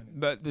Sign.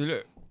 But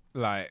look,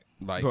 Like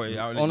Like, I'll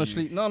let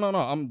honestly, you- no.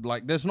 I'm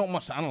like, there's not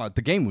much to analyze.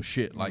 The game was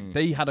shit. Like,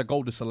 they had a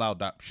goal disallowed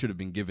that should have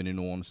been given, in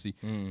all honesty.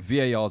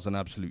 VAR's an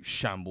absolute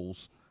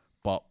shambles.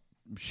 But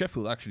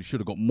Sheffield actually should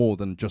have got more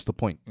than just a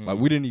point. Like,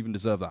 we didn't even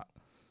deserve that.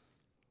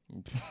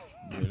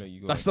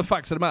 That's the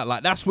facts of the matter.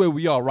 Like, that's where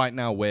we are right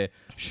now, where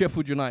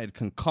Sheffield United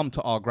can come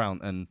to our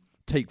ground and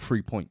take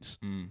 3 points.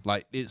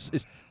 Like, it's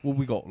what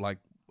we got. Like,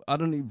 I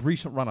don't know,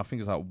 recent run, I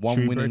think it's like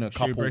one win in a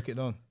couple. Should we break it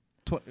down?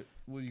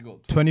 What you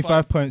got?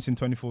 25 points in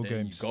 24 There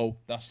games. you go.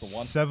 That's the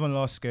one. 7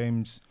 last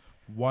games,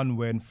 1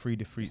 win, 3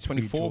 defeats. It's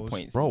 24 draws.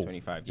 points Bro. in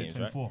 25 games,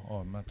 right? 24.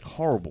 Oh man.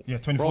 Horrible. Yeah,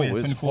 24. Bro, yeah,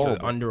 it's 24. So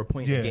horrible. under a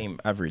point Yeah. a game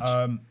average.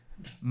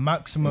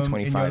 Maximum in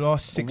 25. your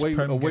last 6 Away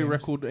Prem games.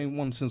 record ain't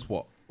won since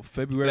what?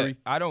 February? Look,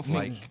 I don't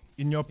think.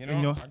 In your I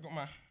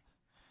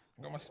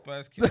got my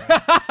Spurs kid.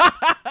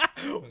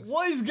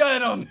 What is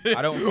going on here?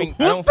 I don't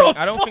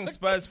think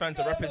Spurs fans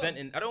are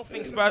representing. I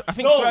think Spurs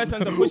fans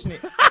are pushing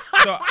it.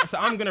 So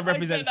I'm gonna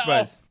represent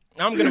Spurs.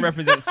 I'm gonna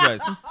represent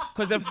Spurs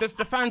because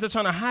the fans are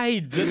trying to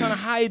hide. They're trying to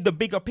hide the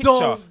bigger picture.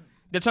 Don't.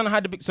 They're trying to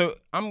hide the big. So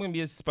I'm gonna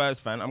be a Spurs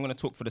fan. I'm gonna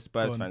talk for the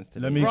Spurs fans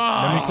today. Let me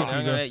I'm quickly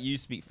gonna go. let you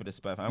speak for the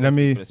Spurs fans. Let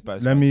me fans.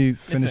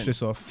 finish Listen.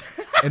 this off.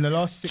 In the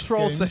last 6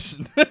 Troll games,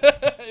 session.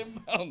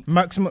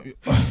 maximum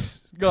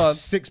Go on.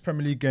 6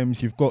 Premier League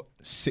games, you've got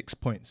 6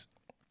 points.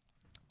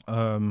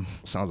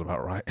 Sounds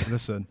about right.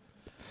 Listen,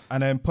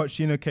 and then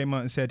Pochettino came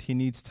out and said he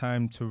needs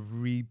time to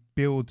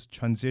rebuild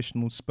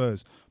transitional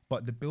Spurs,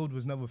 but the build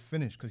was never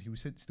finished because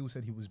still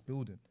said he was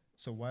building.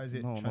 So why is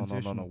it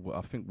transitional? No. Well,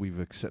 I think we've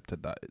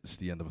accepted that it's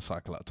the end of a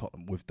cycle at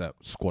Tottenham with that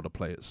squad of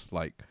players.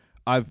 Like,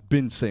 I've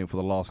been saying for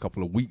the last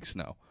couple of weeks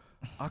now,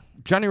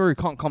 January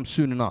can't come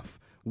soon enough.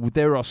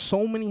 There are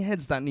so many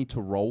heads that need to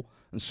roll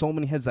and so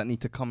many heads that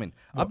need to come in.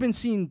 I've been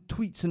seeing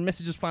tweets and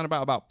messages flying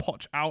about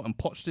Poch out and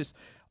Poch this.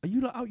 Are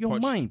you out your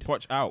mind?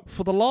 Poch out.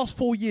 For the last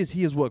 4 years,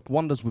 he has worked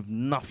wonders with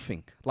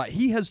nothing. Like,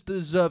 he has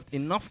deserved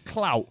enough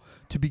clout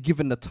to be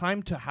given the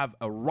time to have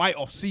a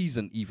write-off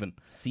season even.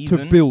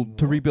 Season?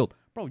 To rebuild.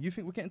 Bro, you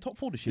think we're getting top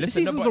 4 this year?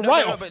 Listen, This season's no, a but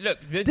write-off. but look,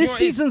 This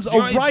season's a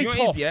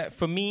write-off. Yeah,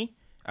 for me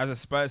as a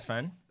Spurs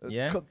fan,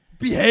 yeah.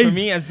 Behave. For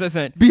me as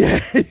listen,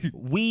 Behave.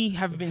 we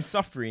have been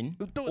suffering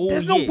There's all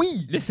year. no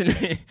we. Listen,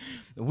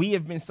 we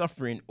have been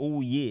suffering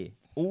all year.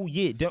 All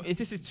year.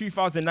 This is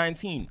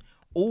 2019.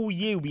 All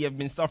year we have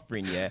been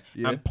suffering, yeah.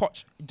 And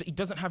Poch, he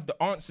doesn't have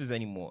the answers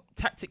anymore.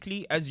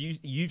 Tactically, as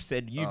you've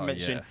said, you've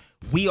mentioned,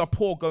 we are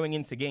poor going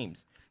into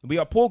games.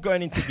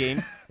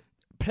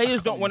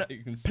 Players don't want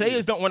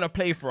to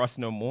play for us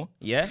no more,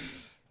 yeah.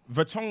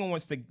 Vertonghen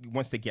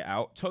wants to get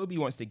out. Toby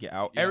wants to get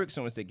out.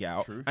 Ericsson wants to get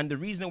out. True. And the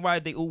reason why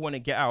they all want to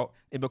get out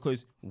is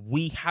because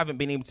we haven't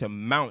been able to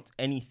mount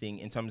anything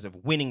in terms of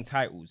winning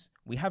titles.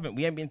 We haven't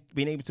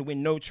been able to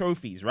win no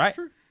trophies, right?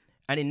 True.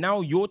 And then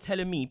now you're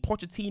telling me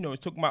Pochettino is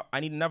talking about I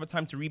need another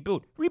time to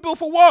rebuild. Rebuild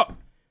for what?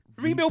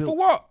 Rebuild for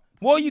what?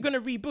 What are you going to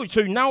rebuild?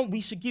 So now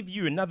we should give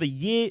you another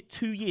year,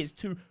 2 years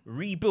to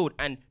rebuild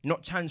and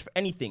not challenge for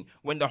anything.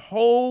 When the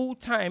whole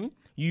time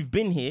you've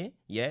been here,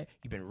 yeah,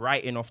 you've been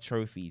writing off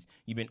trophies.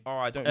 You've been,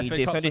 I don't need FA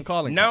this. Cups and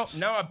Carling Now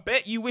Cups. I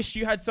bet you wish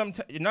you had some.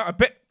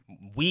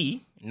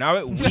 We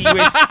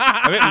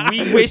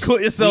wish Caught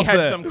we yourself had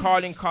there. some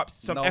Carling Cups,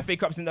 some No. FA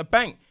Cups in the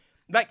bank.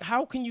 Like,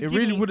 how can you? It give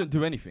really me, wouldn't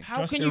do anything.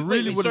 How can it you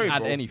really wouldn't add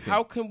bro, anything.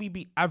 How can we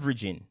be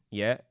averaging,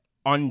 yeah,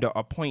 under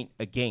a point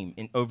a game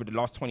in over the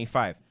last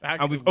 25?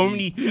 And we've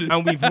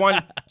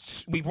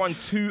won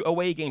 2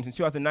 away games in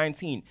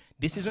 2019.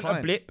 This isn't a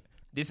fine. blip.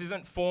 This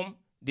isn't form.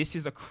 This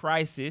is a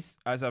crisis,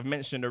 as I've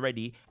mentioned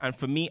already. And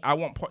for me, I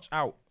want Poch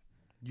out.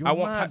 I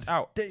want Poch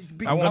out.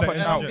 I want Poch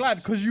gonna out. I'm glad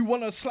because you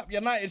want to slap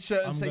United shirt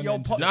and I'm say, gonna "Yo,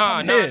 interject. Poch, Nah.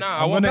 come here."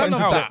 I want gonna Poch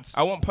out. interject.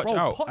 I want Poch Bro,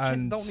 out. Poch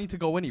And don't need to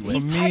go anywhere.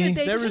 He's For tired me, of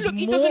There is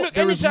he doesn't look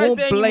there is energized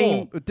more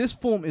anymore. blame. This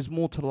form is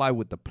more to lie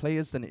with the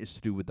players than it is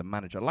to do with the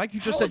manager. Like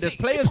you just How said, is there's it-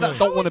 players that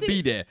how don't want is to be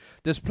it- there.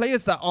 There's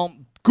players that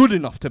aren't good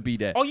enough to be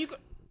there. Oh, you got.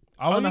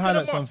 I want you to gonna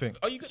highlight mask- something.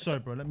 are you gonna- Sorry,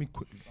 bro. Let me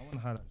quickly. I want to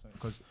highlight something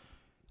because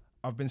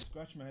I've been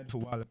scratching my head for a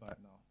while about it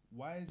now.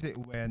 Why is it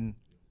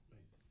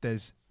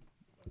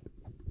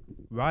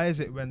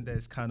when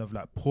there's kind of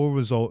like poor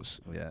results,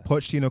 Yeah.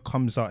 Pochettino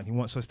comes out and he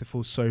wants us to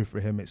feel sorry for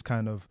him? It's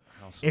kind of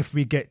if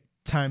we get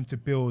time to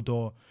build,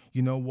 or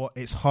you know what,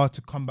 it's hard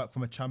to come back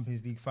from a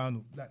Champions League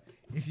final. Like,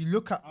 if you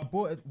look at, I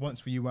bought it once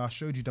for you where I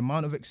showed you the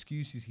amount of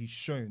excuses he's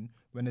shown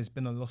when there's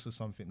been a loss or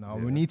something. Now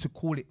we need to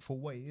call it for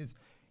what it is.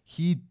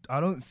 I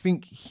don't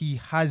think he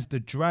has the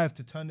drive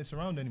to turn this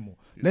around anymore.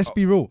 Let's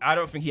be real. I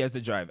don't think he has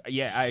the drive.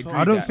 Yeah, I agree.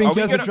 I don't with that. think Are he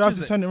we has the gonna- drive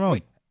to turn it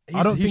around.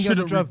 I don't he think he has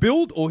the shouldn't drive.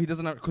 rebuild, or he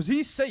doesn't have, because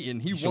he's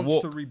saying he should wants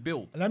walk. to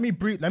rebuild. Let me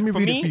read For it me, for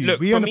you.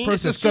 look, We for are in the me,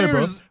 process, it's as clear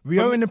bro. as- We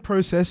are in the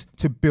process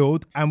to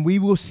build, and we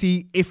will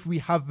see if we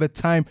have the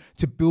time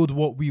to build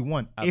what we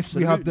want. If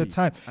we have the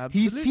time,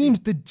 Absolutely. he seems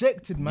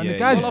dejected, man. Yeah, the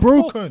guy's yeah. Well,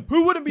 of course. broken.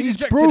 Who wouldn't be He's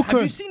dejected? broken.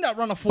 Have you seen that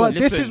run of form? But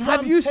this Listen, is what have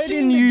I'm you telling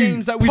seen you. the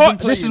games that we've been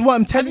playing? This is what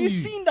I'm telling Have you.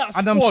 you seen that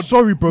And I'm squad?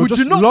 sorry, bro. Would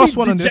Just you not last be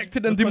one on this.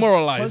 dejected and because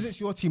demoralised? it's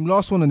your team.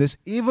 Last one on this.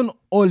 Even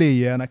Ole,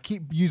 yeah, and I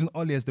keep using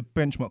Ole as the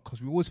benchmark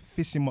because we always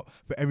fish him up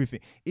for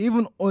everything.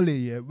 Even Ole,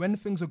 yeah, when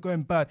things are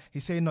going bad,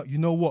 he's saying, "No, you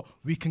know what?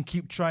 We can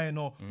keep trying,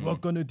 or we're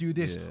gonna do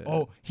this."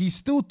 Or he's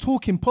still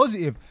talking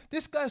positive.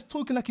 This guy's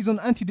talking like he's on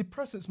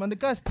antidepressants, man. The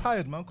guy's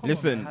tired, man. Come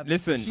on, man.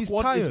 Listen. He's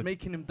Squad tired. is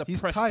making him He's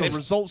depressed. tired. The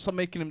results are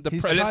making him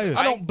depressed. tired.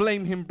 I don't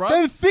blame him, bro.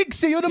 Then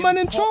fix it. You're the man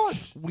in Poch,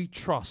 charge. We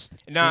trust.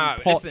 Nah,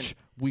 In Poch, listen.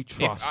 we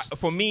trust.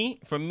 For me,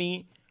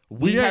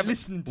 We ain't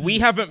listening to we you.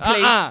 haven't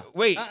played.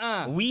 Wait.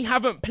 We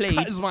haven't played.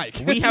 Cut his mic.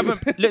 We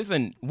haven't.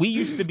 Listen, we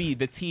used to be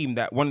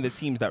one of the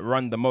teams that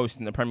run the most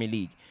in the Premier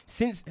League.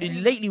 Since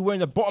lately, we're in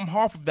the bottom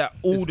half of that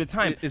all the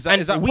time. Is that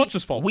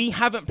Poch's fault? We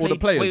haven't Or played. the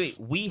players?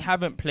 We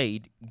haven't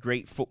played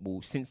great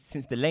football since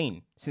the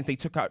lane. Since they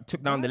took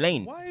down the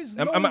lane. Why is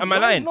am I why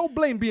lying? is no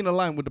blame being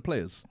aligned with the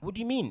players? What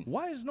do you mean?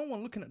 Why is no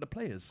one looking at the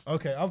players?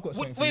 Okay, I've got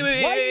something. Wait.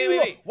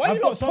 Why I've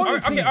you got not something.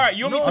 pointing? Okay, all right.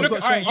 You want me to I've look?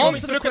 got All right, you something. want me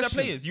Answer to look the at the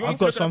question. players? You want I've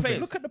me got to look at the something.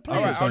 players? Look at the All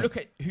right, players. I'll look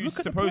at who's Look at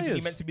the supposedly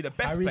players. meant to be the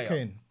best Harry player.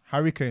 Kane.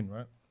 Harry Kane,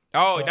 right?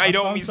 Oh, So now I you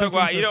don't want found me to talk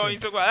about. You don't want me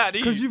to talk about that, do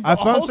Because you? you've I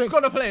got a found whole some-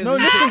 squad of players. No,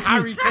 listen to me.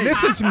 Harry Kane.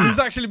 Listen to me. Who's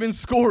actually been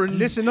scoring?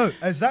 Listen, no,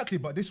 exactly.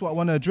 But this is what I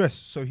want to address.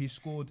 So he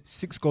scored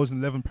 6 goals and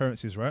 11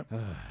 appearances, right?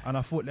 And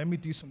I thought, let me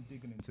do some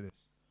digging into this.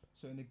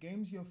 So in the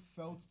games you've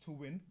failed to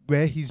win,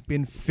 where he's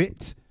been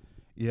fit,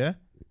 yeah,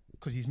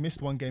 because he's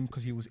missed one game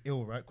because he was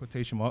ill, right?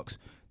 Quotation marks.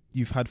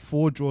 You've had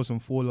 4 draws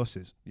and 4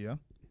 losses, yeah.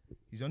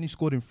 He's only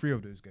scored in 3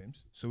 of those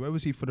games. So where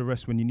was he for the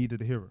rest when you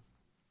needed a hero?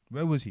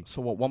 Where was he?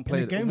 So what? One the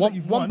player. games One that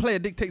you've won- player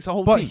dictates a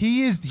whole But team.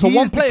 he is. So he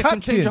one is player the can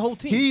change captain. a whole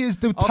team. He is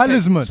the Okay,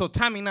 talisman. So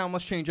Tammy now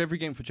must change every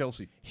game for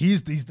Chelsea.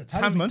 He's the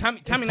talisman.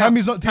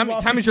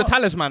 Tammy's your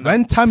talisman.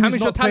 When Tammy's your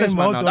not playing talisman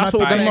well, now. don't That's I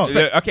all pick that him makes up? it.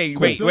 Look, okay,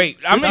 Cool. wait.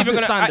 I'm This not is even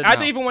the gonna. standard I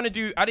don't now.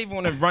 even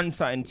want to run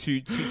something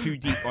too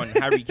deep on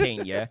Harry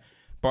Kane, yeah.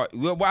 But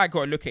what I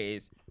got to look at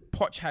is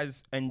Poch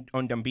has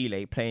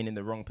Ndombele playing in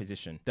the wrong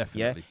position.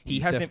 Definitely. Yeah, he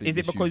He's hasn't. definitely Is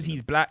it because misusing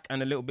he's black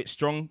and a little bit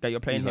strong that you're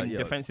playing He's him like,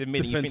 defensive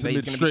mid? And you think defensive that he's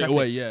mid going to straight be tackling?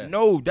 away, yeah.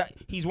 No, that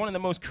he's one of the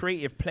most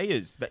creative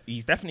players. That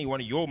he's definitely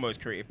one of your most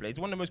creative players.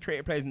 One of the most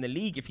creative players in the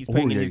league if he's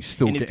playing in he's his,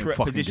 still in his getting correct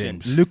fucking position.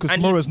 games. Lucas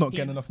And Moura's he's- not he's-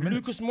 getting enough minutes.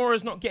 Lucas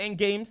Moura's not getting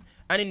games,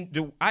 and in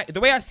the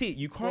way I see it,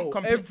 you can't Bro,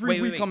 complain.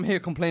 every week I'm here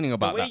complaining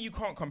about The way that. you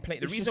can't complain.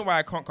 The It's reason just- why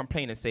I can't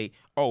complain and say,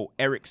 "Oh,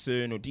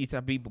 Ericsson or these type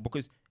of people,"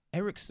 because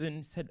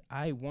Ericsson said,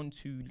 "I want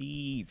to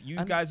leave." You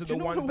And guys are do the you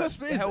know ones the that worst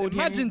bit is? held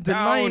Imagine him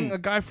denying down. a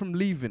guy from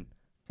leaving,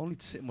 only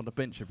to sit him on the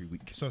bench every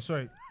week. So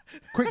sorry,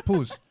 quick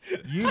pause.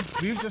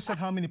 We've just said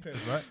how many players,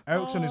 right?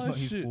 Ericsson is not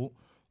his shit. fault.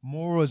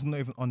 Moura is not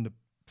even on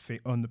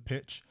the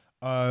pitch.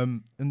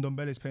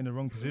 Ndombele is playing the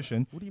wrong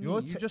position. What do you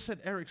You're mean? You just said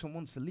Ericsson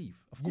wants to leave.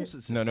 Of course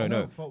it's his No.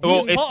 but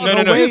Well, we- it's part no, of no,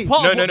 the no, way-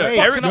 part of no. what's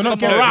Ericsson, fucking up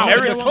the no, morale.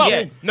 Ericsson, You're not yeah,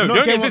 getting- no. you're Don't not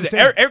get getting into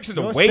what I'm it. Ericsson's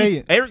a saying. waste.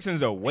 You're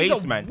Ericsson's a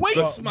waste, man. waste,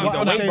 But man. what He's a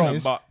I'm waste, saying man,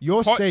 is, but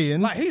you're Poch-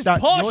 saying Like, he's that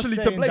partially you're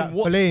to saying blame that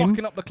what's blame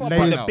fucking up the club lays-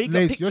 right now. now. The bigger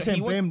lays- picture, You're saying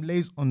he was- blame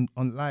lays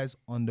lies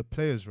on the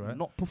players, right?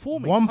 Not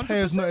performing. One 100%.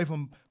 player's not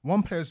even.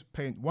 One player's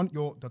playing.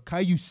 The guy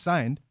you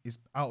signed is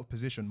out of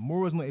position.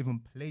 Moura's not even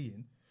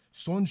playing.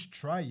 Son's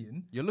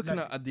trying. You're looking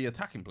Like- at the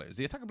attacking players.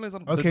 The attacking players,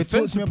 Okay, the talk to me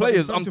defensive about the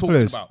players I'm defensive talking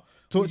players. about.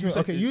 Talk to me. said-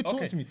 Okay, you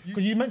talk to me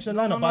because you mentioned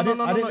the lineup. No, but I didn't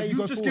let you You've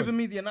go just forward. given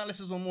me the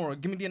analysis on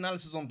Moura. Give me the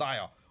analysis on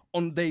Dyer,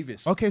 on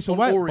Davis. Okay, so on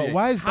why- but Aurier.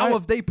 why is how Dyer-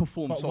 have they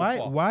performed but so why-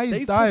 far? why is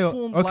They've Dyer-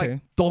 performed okay.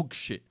 like dog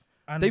shit?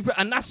 And-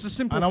 And that's the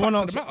simple And I fact want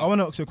of to the ask, matter. I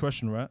want to ask you a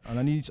question, right? And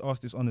I need to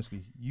ask this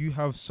honestly. You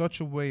have such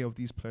a way of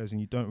these players, and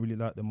you don't really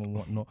like them and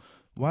whatnot.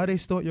 Why they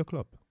start your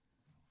club?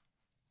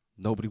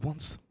 Nobody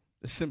wants.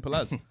 As simple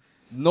as.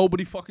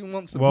 Nobody fucking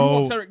wants him. Well- Who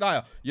wants Eric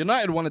Dyer?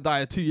 United wanted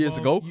Dyer 2 years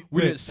ago. We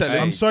wait, didn't sell hey,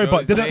 him. I'm sorry,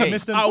 but Jose. didn't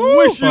Mr. I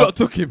wish you But- lot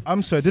took him.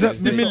 I'm sorry, didn't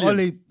 60 Mr. million.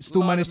 Ole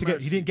still Lord manage to have get?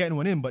 mercy. He didn't get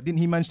anyone in, but didn't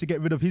he manage to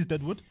get rid of his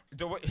Deadwood?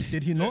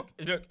 Did he not?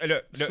 Look.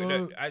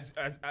 So,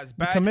 As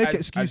bad can make as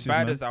excuses,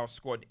 bad man. as our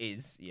squad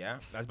is, yeah.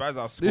 As bad as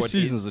our squad This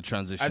season's is, a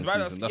transition as bad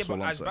as, season. That's yeah, all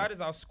but I'm as saying. bad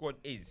as our squad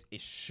is, it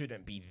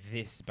shouldn't be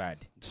this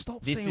bad.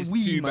 Stop This saying is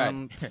we, too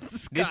man. bad.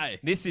 This guy.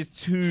 This is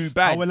too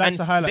bad. I would like And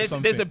to highlight there's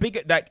something. a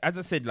bigger, like as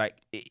I said, like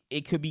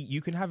it could be.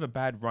 You can have a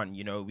bad run.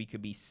 You know, we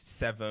could be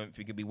 7th,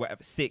 we could be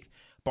whatever 6th,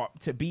 but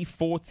to be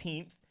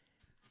 14th.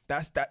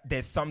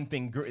 There's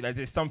something like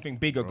there's something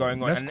bigger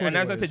going on. let's call And it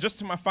as what I it said, is. just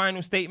to my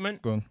final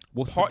statement, Go on.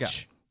 What's the gap?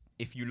 Poch,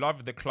 if you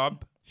love the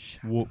club,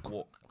 walk.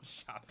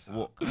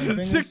 The thing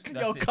is,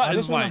 Yo, it. cut I his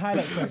just want to mic.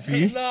 highlight something for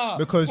you Nah.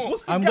 because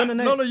What's the I'm gap? gonna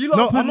name. No, you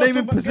lot put I'm not naming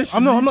talking about- positions,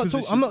 I'm not league talking.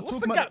 positions. I'm not What's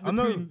talking the about. gap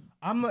between-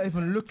 I'm not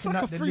even looking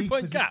like at a the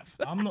 3-point league gap.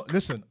 I'm not.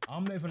 Listen,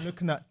 I'm not even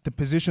looking at the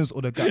positions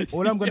or the gap.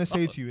 All I'm gonna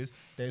say to you is,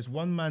 there's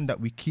one man that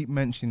we keep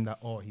mentioning that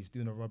he's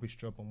doing a rubbish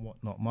job and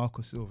whatnot.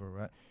 Marco Silva,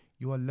 right?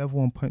 You are level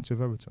on points with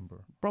Everton, bro.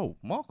 Bro,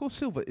 Marco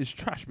Silva is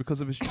trash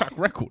because of his track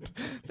record.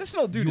 Let's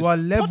not do You this. are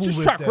level Poch's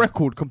with track them.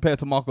 record compared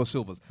to Marco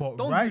Silva's. But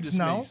Don't right do this,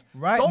 now, Mace.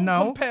 right Don't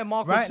now, compare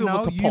Marco right Silva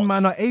now, to you Poch.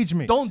 man are age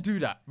mates. Don't do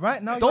that.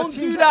 Right now, your Don't teams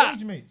do are that.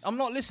 age mates. I'm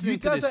not listening You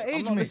to guys this. are age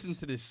I'm not mates. listening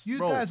to this. You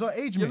Bro, guys are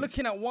age You're mates.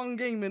 looking at one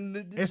game and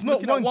It's not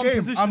looking at one game.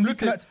 position. I'm You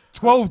looking could- at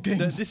 12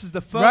 games. This is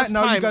the first Right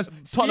now, time you guys.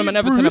 Tottenham Steve and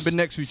Everton Bruce, have been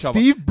next to each other.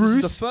 Steve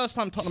Bruce. This is the first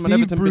time Tottenham and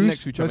Steve Everton have been Bruce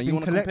next to each other. has You been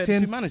want to compare the two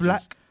collecting managers?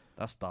 flack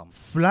That's dumb.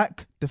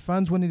 Flack, the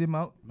fans wanted him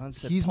out. Man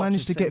said He's Poch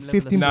managed is to same get level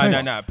as 15 Silva.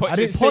 points. No. Poch I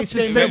didn't is say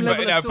same same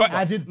level. level. No,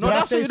 I did. No, Did I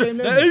that's say it. same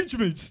The level? age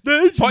mates. The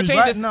age Poch mates. ain't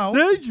Right the- now,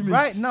 the age mates.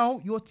 right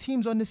now, your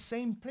team's on the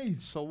same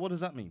place. So what does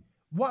that mean?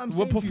 What I'm We're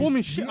saying to you performing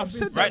is shit. we I've have said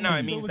been that Right now, to it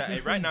you. means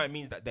that. Right now, it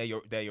means that they're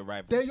your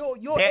rivals. They're your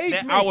age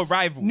they're mates. our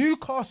rivals.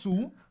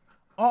 Newcastle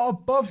are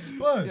above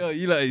Spurs. Yo,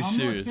 you lot is I'm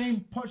serious. not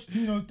saying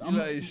Pochettino. I'm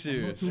lot not is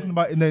serious. talking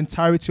about in the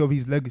entirety of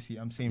his legacy.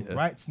 I'm saying Yeah.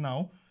 right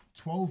now,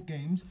 12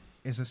 games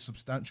is a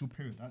substantial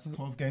period. That's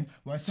 12 games.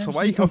 We're So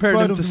why are you essentially comparing a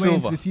third him of to the way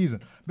into Silva? the season?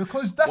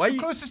 Because that's Why the you-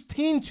 closest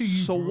team to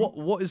you. So bro.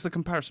 what is the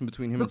comparison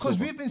between him Because and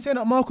Silva? we've been saying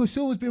that Marco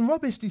Silva's been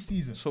rubbish this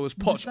season. So is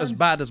He Poch as stands-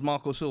 bad as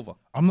Marco Silva?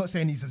 I'm not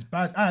saying he's as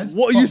bad as.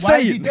 What are but you why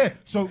is he saying? there?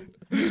 So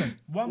listen,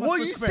 why am I What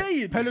are supposed you to correct?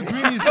 saying?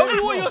 Pellegrini's Tell there me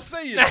as what well. you're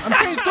saying. I'm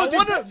saying he's got to do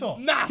wanna- better.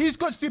 Nah. He's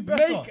got to do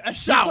better. Make a He's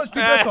shout. got to do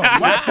better.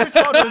 Why is Chris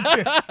Wilder in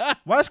fifth?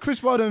 Why is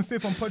Chris Wilder in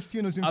fifth on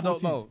Pochettino's in 14? I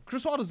don't know.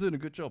 Chris Wilder's doing a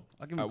good job.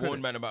 I give him I credit.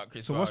 warned man about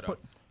Chris So what's Wilder.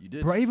 You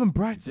did. Bro, even You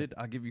Brighton. did.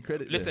 I give you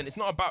credit. Listen, there. it's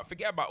not about.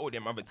 Forget about all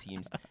them other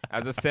teams.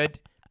 As I said,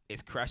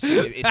 it's crashing.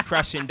 It's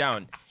crashing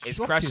down. It's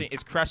Shocking. crashing.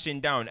 It's crashing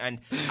down. And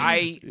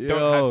I don't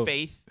Yo. have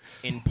faith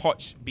in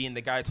Poch being the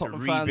guy to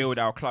Tottenham rebuild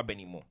fans, our club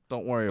anymore.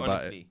 Don't worry about it.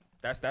 Honestly,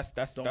 that's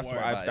Don't what worry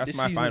I've. about it. That's This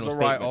my season's final a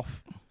statement.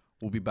 write-off.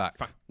 We'll be back.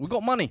 We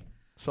got money,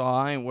 so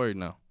I ain't worried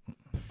now.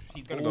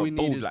 He's gonna All go we need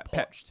bold is like Poch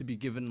Pep. to be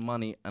given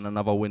money and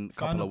another couple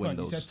Final of point,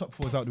 windows. You said top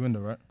four's out the window,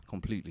 right?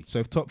 Completely. So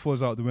if top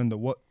four's out the window,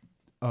 what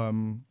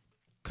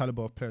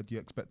caliber of player do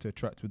you expect to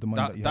attract with the money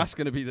that you That's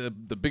going to be the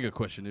bigger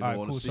question, in Alright,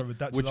 all cool. honesty, So redact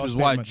your which last is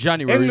why statement.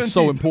 January England is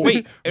so team. important.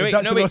 Wait,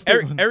 That's no, the wait. last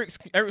statement.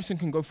 Ericsson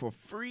can go for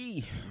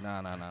free.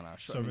 Nah. have?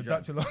 Shut So him in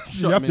redact Jan. your last.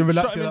 Shut You have him to in-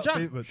 relax shut him your in last Jan.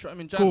 statement. Shut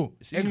him in Jan. Cool.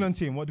 It's easy. England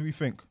team, what do we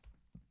think?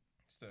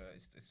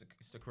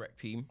 It's the correct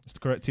team. It's the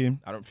correct team.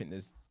 I don't think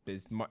there's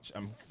much.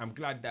 I'm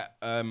glad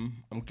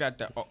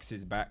that Ox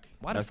is back.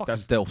 Why the That's- fuck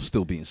that's- is Delph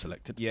still being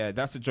selected? Yeah,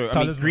 that's a joke.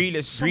 Talisman. I mean,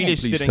 Grealish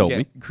please tell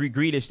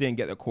Grealish didn't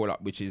get the call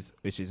up, which is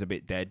a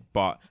bit dead.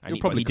 But He'll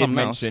he probably did come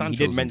now. mention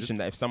Sancho's mention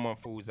that if someone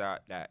falls out,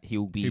 that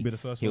he'll be the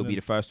first he'll one be in.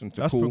 the first one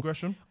to That's call.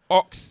 progression.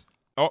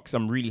 Ox,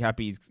 I'm really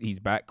happy he's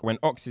back. When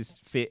Ox is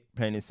fit,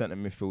 playing in centre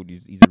midfield,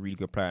 he's a really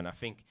good player, and I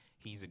think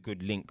he's a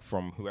good link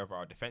from whoever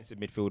our defensive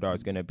midfielder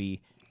is going to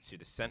be to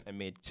the centre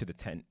mid, to the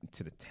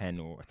 10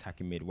 or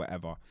attacking mid,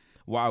 whatever.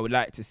 What I would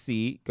like to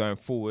see going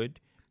forward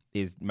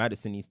is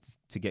Maddison needs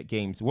to get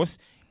games.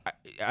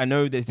 I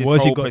know there's this What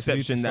has he whole got to do to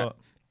perception that. start?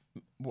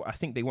 Well, I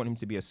think they want him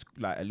to be a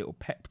little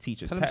pep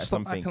teacher's Tell him pet to or stop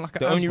something. acting like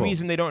The an only asshole.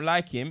 reason they don't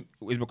like him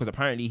is because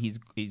apparently he's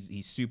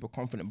super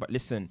confident. But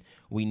listen,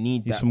 we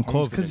need He's that some cov.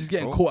 confidence, Because he's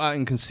getting bro. caught out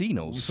in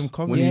casinos. Some when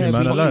confidence, he's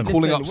man, fucking alone.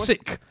 calling Listen, up what's-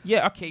 sick.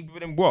 Yeah, okay, but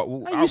then what?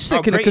 Well, Are you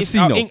sick in a greatest-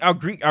 casino?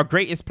 Our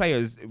greatest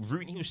players,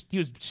 Rooney, he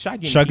was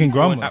shagging Shagging people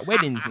grandmas. at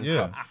weddings and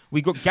Yeah. stuff.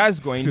 We got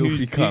Gascoigne, Filthy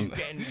who's cunt.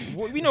 getting.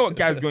 We know what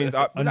Gascoigne's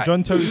up. And like,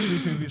 John Terry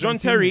sleeping with his John own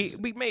Terry,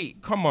 teammates.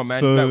 mate, come on, man.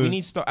 So Like, we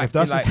need to start if acting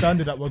that's like the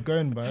standard that we're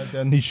going by,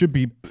 then he should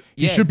be.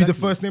 He Yeah, should be the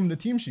exactly. first name on the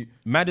team sheet.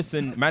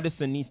 Madison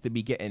needs to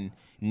be getting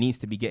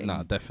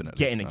Nah, definitely.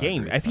 getting a I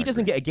game. agree, If he I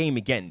doesn't agree. get a game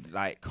again,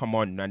 like come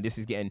on, man, this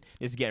is getting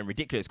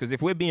ridiculous. Because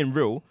if we're being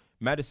real,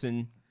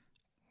 Madison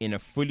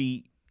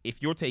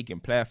if you're taking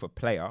player for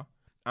player,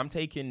 I'm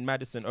taking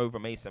Madison over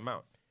Mason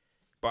Mount.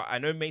 But I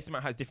know Mason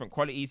Mount has different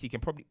qualities.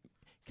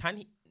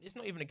 It's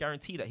not even a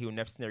guarantee that he'll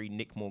necessarily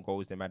nick more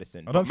goals than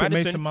Madison. I don't But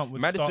think Mason Mount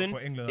would start Madison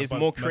for England is above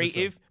more Madison.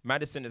 creative.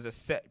 Madison is a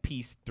set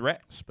piece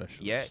threat.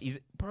 Specialist. Yeah, he's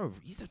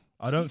a.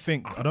 I don't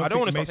think I don't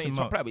want to start saying Mason he's top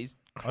Mount. player, but he's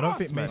I don't class,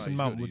 think man. Mason He's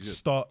Mount good, would he's good.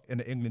 start in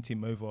the England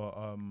team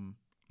over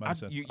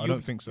Madison. I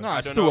don't think so. No, I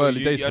it's don't still know.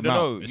 early days I for don't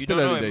know. Mount. It's You still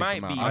don't know. early It days might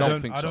for Mount. be. I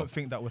don't think I so. don't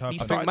think that would He happen.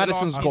 I started think the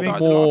Madison's last- got he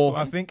started the more. last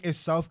one. I think if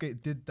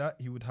Southgate did that,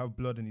 he would have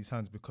blood in his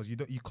hands because you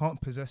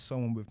can't possess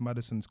someone with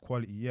Madison's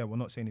quality. Yeah, we're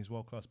not saying he's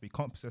world class, but you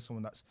can't possess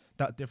someone that's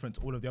that different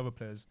to all of the other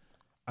players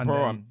and Bro,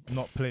 then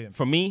not play him.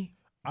 For me,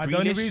 The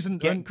only Grealish, reason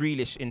get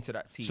Grealish into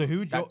that team. So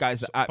who that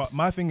guy's the apps. But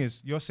my thing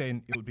is, you're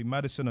saying it would be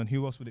Madison, and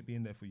who else would it be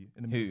in there for you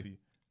in the middle Who? for you?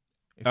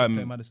 If you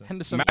play Madison,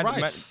 Henderson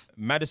Rice.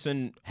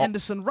 Madison,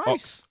 Henderson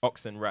Rice.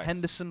 Ox and Rice.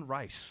 Henderson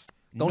Rice.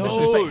 No, Don't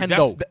disrespect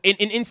that's Hendo.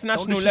 in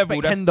international Don't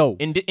level. disrespect That's,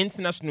 Hendo. in the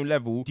international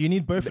level, do you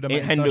need both of them?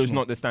 at Hendo's international?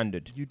 not the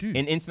standard. You do.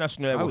 In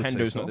international I level, would say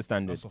Hendo's so. not the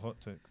standard. That's a hot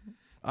take.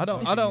 I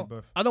don't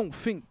both. I don't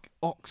think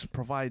Ox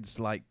provides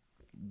like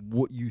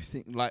what you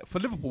think. Like for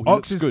Liverpool, he Ox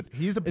looks is good.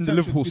 He's the in the potential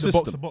Liverpool to be the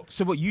box system. to box.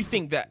 So, what you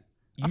think that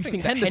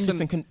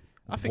Henderson can?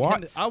 I think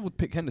What? I would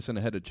pick Henderson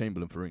ahead of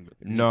Chamberlain for England.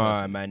 me No,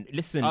 personally. man.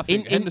 Listen, I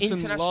think in Henderson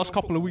international last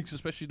couple of football- weeks,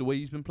 especially the way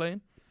he's been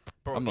playing.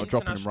 Bro, I'm not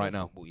dropping him international right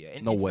now. football, yeah.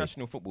 In No way.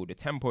 international football, the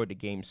tempo of the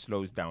game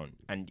slows down,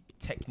 and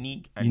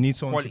technique and You need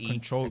someone to quality,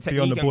 control- the be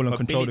on the technique ball and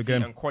control the ability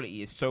game. And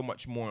quality is so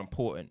much more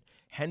important.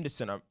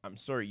 Henderson, I'm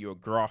sorry, you're a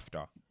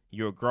grafter.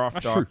 You're a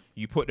grafter. That's true.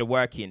 You put the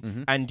work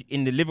in, and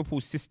in the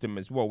Liverpool system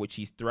as well, which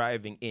he's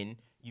thriving in.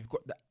 You've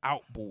got the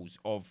outballs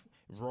of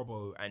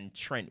Robbo and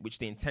Trent, which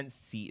the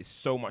intensity is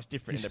so much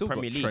different He's in still the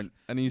Premier got League. Trent,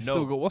 and he's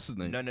still got what's his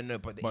name? No.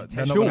 But the But intensity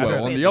they're not gonna-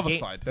 as I on said, the other game-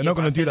 side. They're not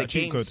gonna but do I said that the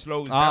cheat game code.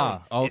 slows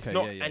Ah, down. It's okay,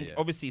 not, yeah, and yeah.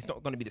 obviously it's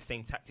not going to be the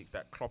same tactics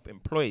that Klopp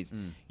employs.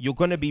 You're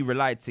going to be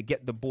relied to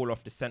get the ball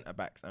off the centre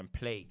backs and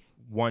play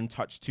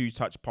 1-touch,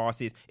 2-touch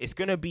passes. It's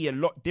going to be a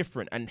lot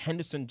different. And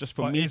Henderson, just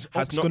for But me, is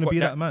has Ox not going to got be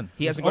that that man?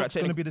 He Is hasn't got Ox that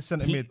going to technique. be the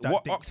centre He- mid that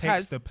what Ox dictates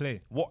has- the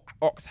play? What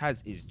Ox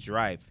has is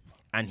drive.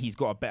 And he's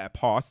got a better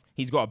pass.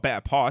 He's got a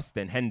better pass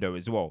than Hendo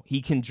as well. He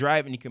can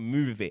drive and he can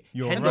move with it.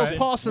 You're Henderson, right.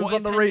 Parsons what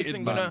is underrated,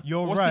 Henderson man. gonna-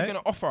 You're what's right, he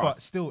going to offer but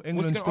us? still, What's he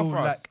England gonna still offer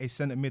us? lack a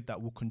centre mid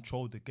that will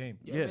control the game.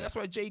 Yeah, that's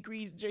why Jay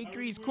Greaves,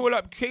 call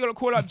up Jay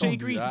do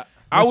Greaves. that.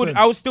 I Listen.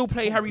 would still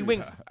play Harry do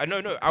Winks. that.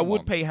 No, I would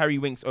on. play Harry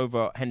Winks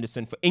over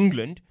Henderson for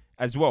England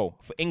as well.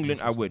 For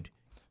England, I would.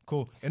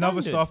 Cool. In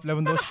other Standard. stuff,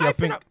 Lewandowski, I hype it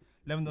think up.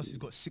 Lewandowski's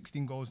got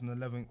 16 goals in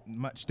 11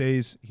 match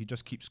days. He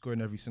just keeps scoring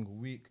every single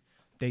week.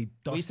 They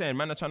What are you dust. saying?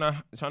 Man are trying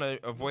to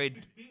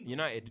avoid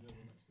United.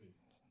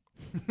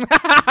 Man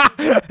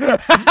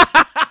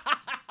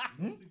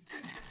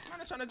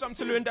are trying to jump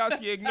to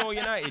Lewandowski, ignore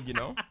United, you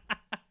know?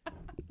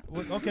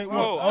 Okay,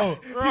 Whoa. well,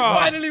 Bruh.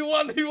 Finally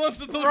one. He wants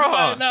to talk Bruh.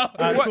 about it now.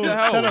 Alright, What cool. the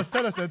hell?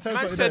 Tell us then. Tell us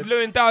Man what said you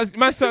did. Lewandowski.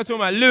 Man started talking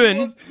about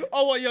Lewin.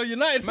 Oh, what, you're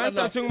United Man fan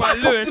now? started talking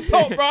about Lewin.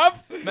 Top,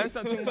 bruv. Man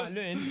started talking about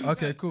Lewin.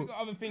 Okay, cool. We got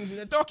other things in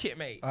the docket,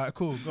 mate. Alright,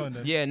 cool. Go on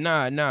then. Yeah,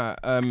 nah.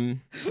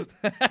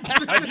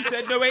 As you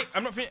said, no wait,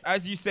 I'm not finished.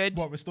 As you said,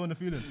 What, restoring the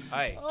feeling?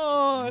 aye.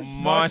 Oh,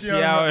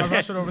 Martial and and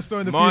Rashford are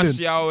restoring the feeling.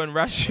 Martial and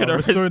Rashford Oh, are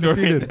restoring the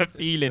feeling. the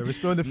feeling. They're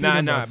restoring the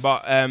Nah, feeling,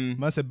 but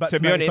Man said back to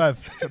to be honest,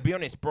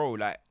 95. bro,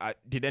 like,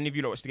 did any of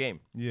you lot watch the game,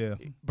 Yeah.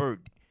 bro?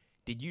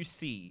 Did you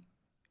see?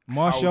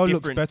 Martial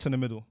looks different- better in the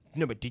middle.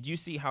 No, but did you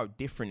see how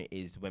different it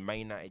is when Man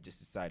United just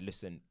decide,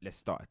 listen, let's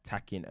start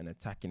attacking and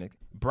attacking?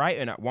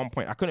 Brighton at one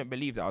point, I couldn't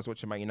believe that I was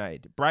watching Man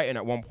United. Brighton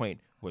at one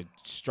point were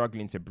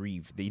struggling to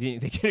breathe. They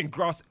couldn't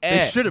grasp air.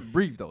 They shouldn't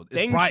breathe though. It's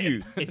Thank Brighton.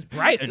 you. It's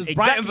Brighton. It's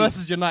Brighton exactly.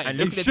 versus United. And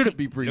They look at the shouldn't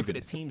te- be breathing. Look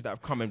at the teams that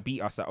have come and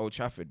beat us at Old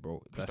Trafford, bro.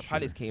 Crystal That's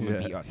Palace true. came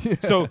and Yeah. beat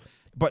us. So,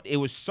 but it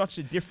was such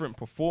a different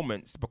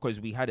performance because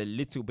we had a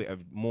little bit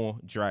of more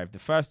drive. The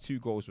first 2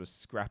 goals were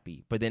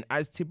scrappy, but then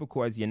as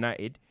typical as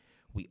United,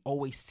 we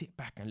always sit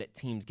back and let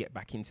teams get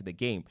back into the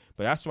game.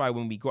 But that's why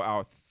when we got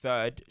our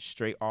third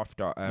straight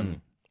after,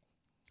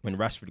 when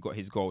Rashford got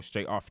his goal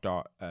straight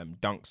after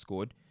Dunk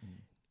scored,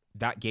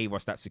 that gave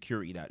us that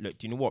security that, look,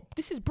 do you know what?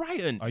 This is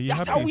Brighton. Are you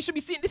That's happy? how we should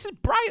be seeing. This is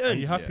Brighton. Are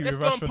you happy Let's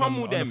with go and Rashford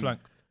pummel on them. the flank?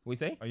 What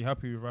do you say? Are you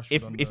happy with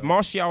Rashford? If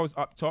Martial's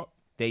up top,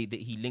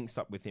 he links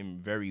up with him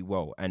very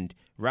well. And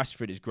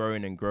Rashford is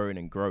growing and growing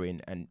and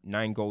growing. And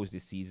 9 goals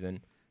this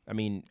season. I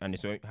mean, and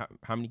so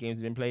how many games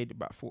have been played?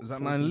 About 4. Is that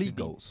 14, 9 league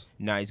 15? goals?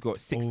 Nah, he's got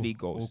 6 All- league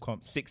goals. all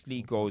comps. 6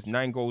 league goals,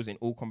 9 goals in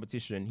all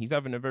competition. He's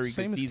having a very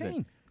Same good as season.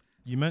 Kane.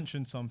 you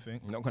mentioned something.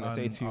 I'm not gonna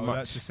say and too I would much.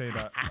 like to say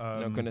that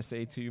I'm not gonna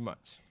say too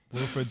much.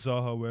 Wilfred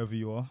Zaha, wherever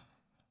you are.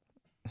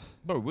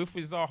 Bro,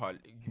 Wilfried Zaha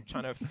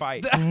trying to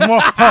fight.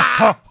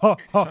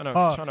 Trying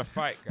trying to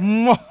fight.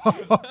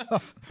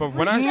 Guys. But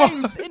when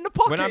James in the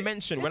pocket. when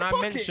I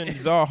mentioned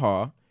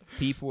Zaha,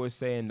 people were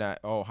saying that,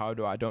 oh,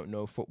 I don't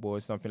know football or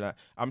something like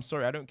that. I'm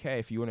sorry, I don't care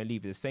if you want to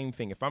leave it. The same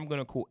thing. If I'm going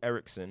to call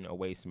Ericsson a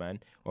waste man,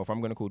 or if I'm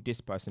going to call this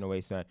person a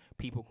waste man,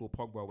 people call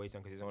Pogba a waste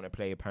man because he doesn't want to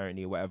play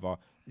apparently or whatever.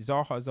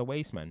 Zaha's a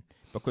waste man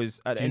because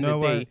at the end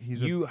of the day,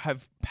 you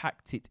have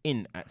packed it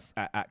in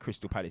at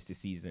Crystal Palace this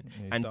season. Yeah,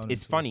 he's And down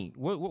it's in funny.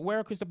 Where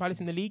are Crystal Palace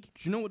in the league?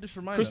 Do you know what this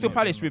reminds Crystal me of?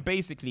 Palace were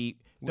basically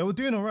They were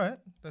doing all right.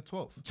 They're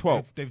 12th.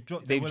 12th. They've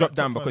dropped. They've they were dropped like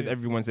down top because five.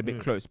 everyone's a bit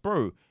Yeah. close.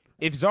 Bro,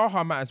 if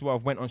Zaha might as well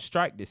have went on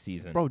strike this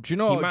season. Bro, do you He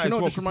know might as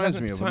well, what this 'cause he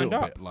reminds me hasn't of a turned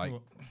little up. bit? Like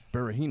What?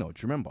 Berahino,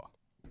 do you remember?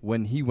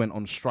 When he went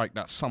on strike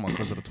that summer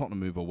because of the Tottenham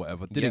move or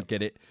whatever, didn't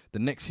get it. The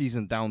next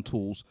season down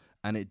tools,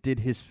 and it did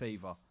his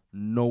favour.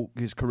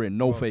 His career,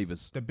 no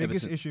favours. The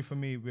biggest issue for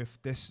me with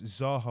this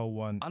Zaha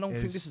one, I don't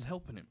think this is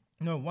helping him.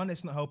 No, one,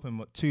 it's not helping,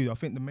 but 2, I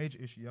think the major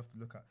issue you have to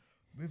look at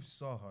with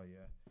Zaha, yeah,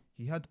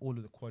 he had all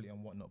of the quality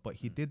and whatnot, but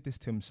he did this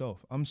to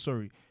himself. I'm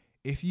sorry,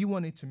 if you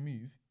wanted to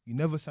move, you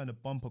never signed a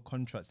bumper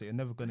contract that you're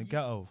never gonna get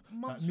out of.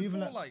 Months moving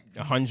before, like-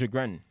 100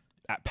 grand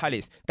at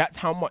Palace. That's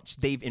how much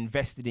they've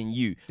invested in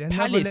you. They're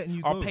never Palace letting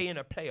you are go. paying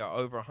a player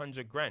over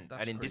 100 grand,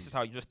 That's and then this is crazy.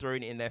 how you're just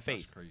throwing it in their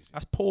face. crazy.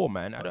 That's poor,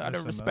 man. I don't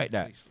listen, respect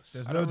man. that.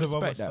 There's I don't loads of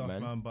other respect that, stuff,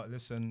 man. man. But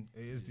listen,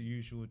 it is the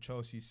usual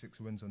Chelsea 6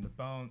 wins on the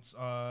bounce.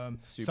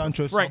 Super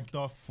Sancho Frank. subbed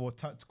off for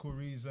tactical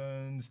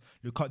reasons.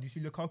 Do you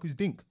see Lukaku's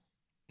dink?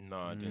 No,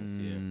 I didn't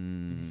see it.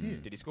 Did you see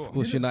it? Did he score? Of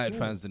course, He didn't United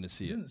score. fans didn't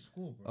see He it. didn't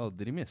score, bro. Oh,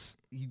 did he miss?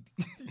 He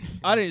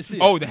I didn't see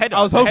it. Oh, the header.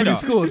 I was the hoping he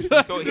header. scored. He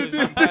thought he was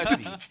Van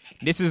Persie.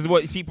 This is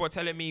what people are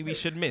telling me we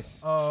should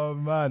miss. Oh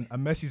man,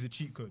 and Messi's a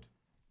cheat code.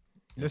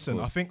 Listen,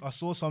 I course. think I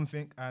saw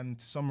something, and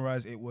to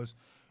summarize, it was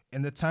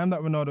in the time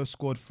that Ronaldo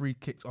scored 3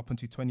 kicks up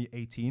until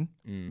 2018.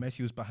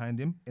 Messi was behind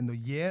him in the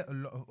year,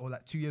 or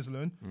like 2 years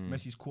alone.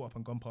 Messi's caught up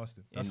and gone past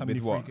him. That's In how many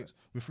with what? free kicks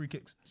with 3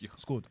 kicks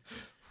scored.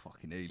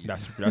 Fucking alien.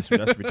 That's ridiculous.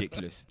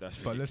 That's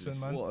But ridiculous. listen,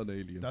 man, What an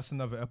alien. that's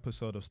another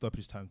episode of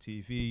Stoppage Time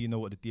TV. You know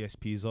what the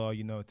DSPs are.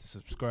 You know to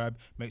subscribe.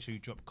 Make sure you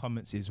drop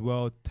comments as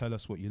well. Tell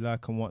us what you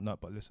like and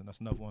whatnot. But listen, that's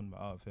another one. We're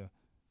out of here.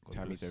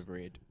 Tammy's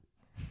overrated.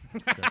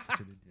 This guy's such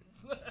an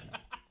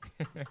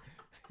idiot.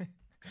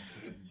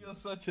 You're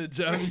such a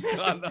jammy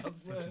cunt. I Such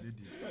swear. an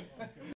idiot.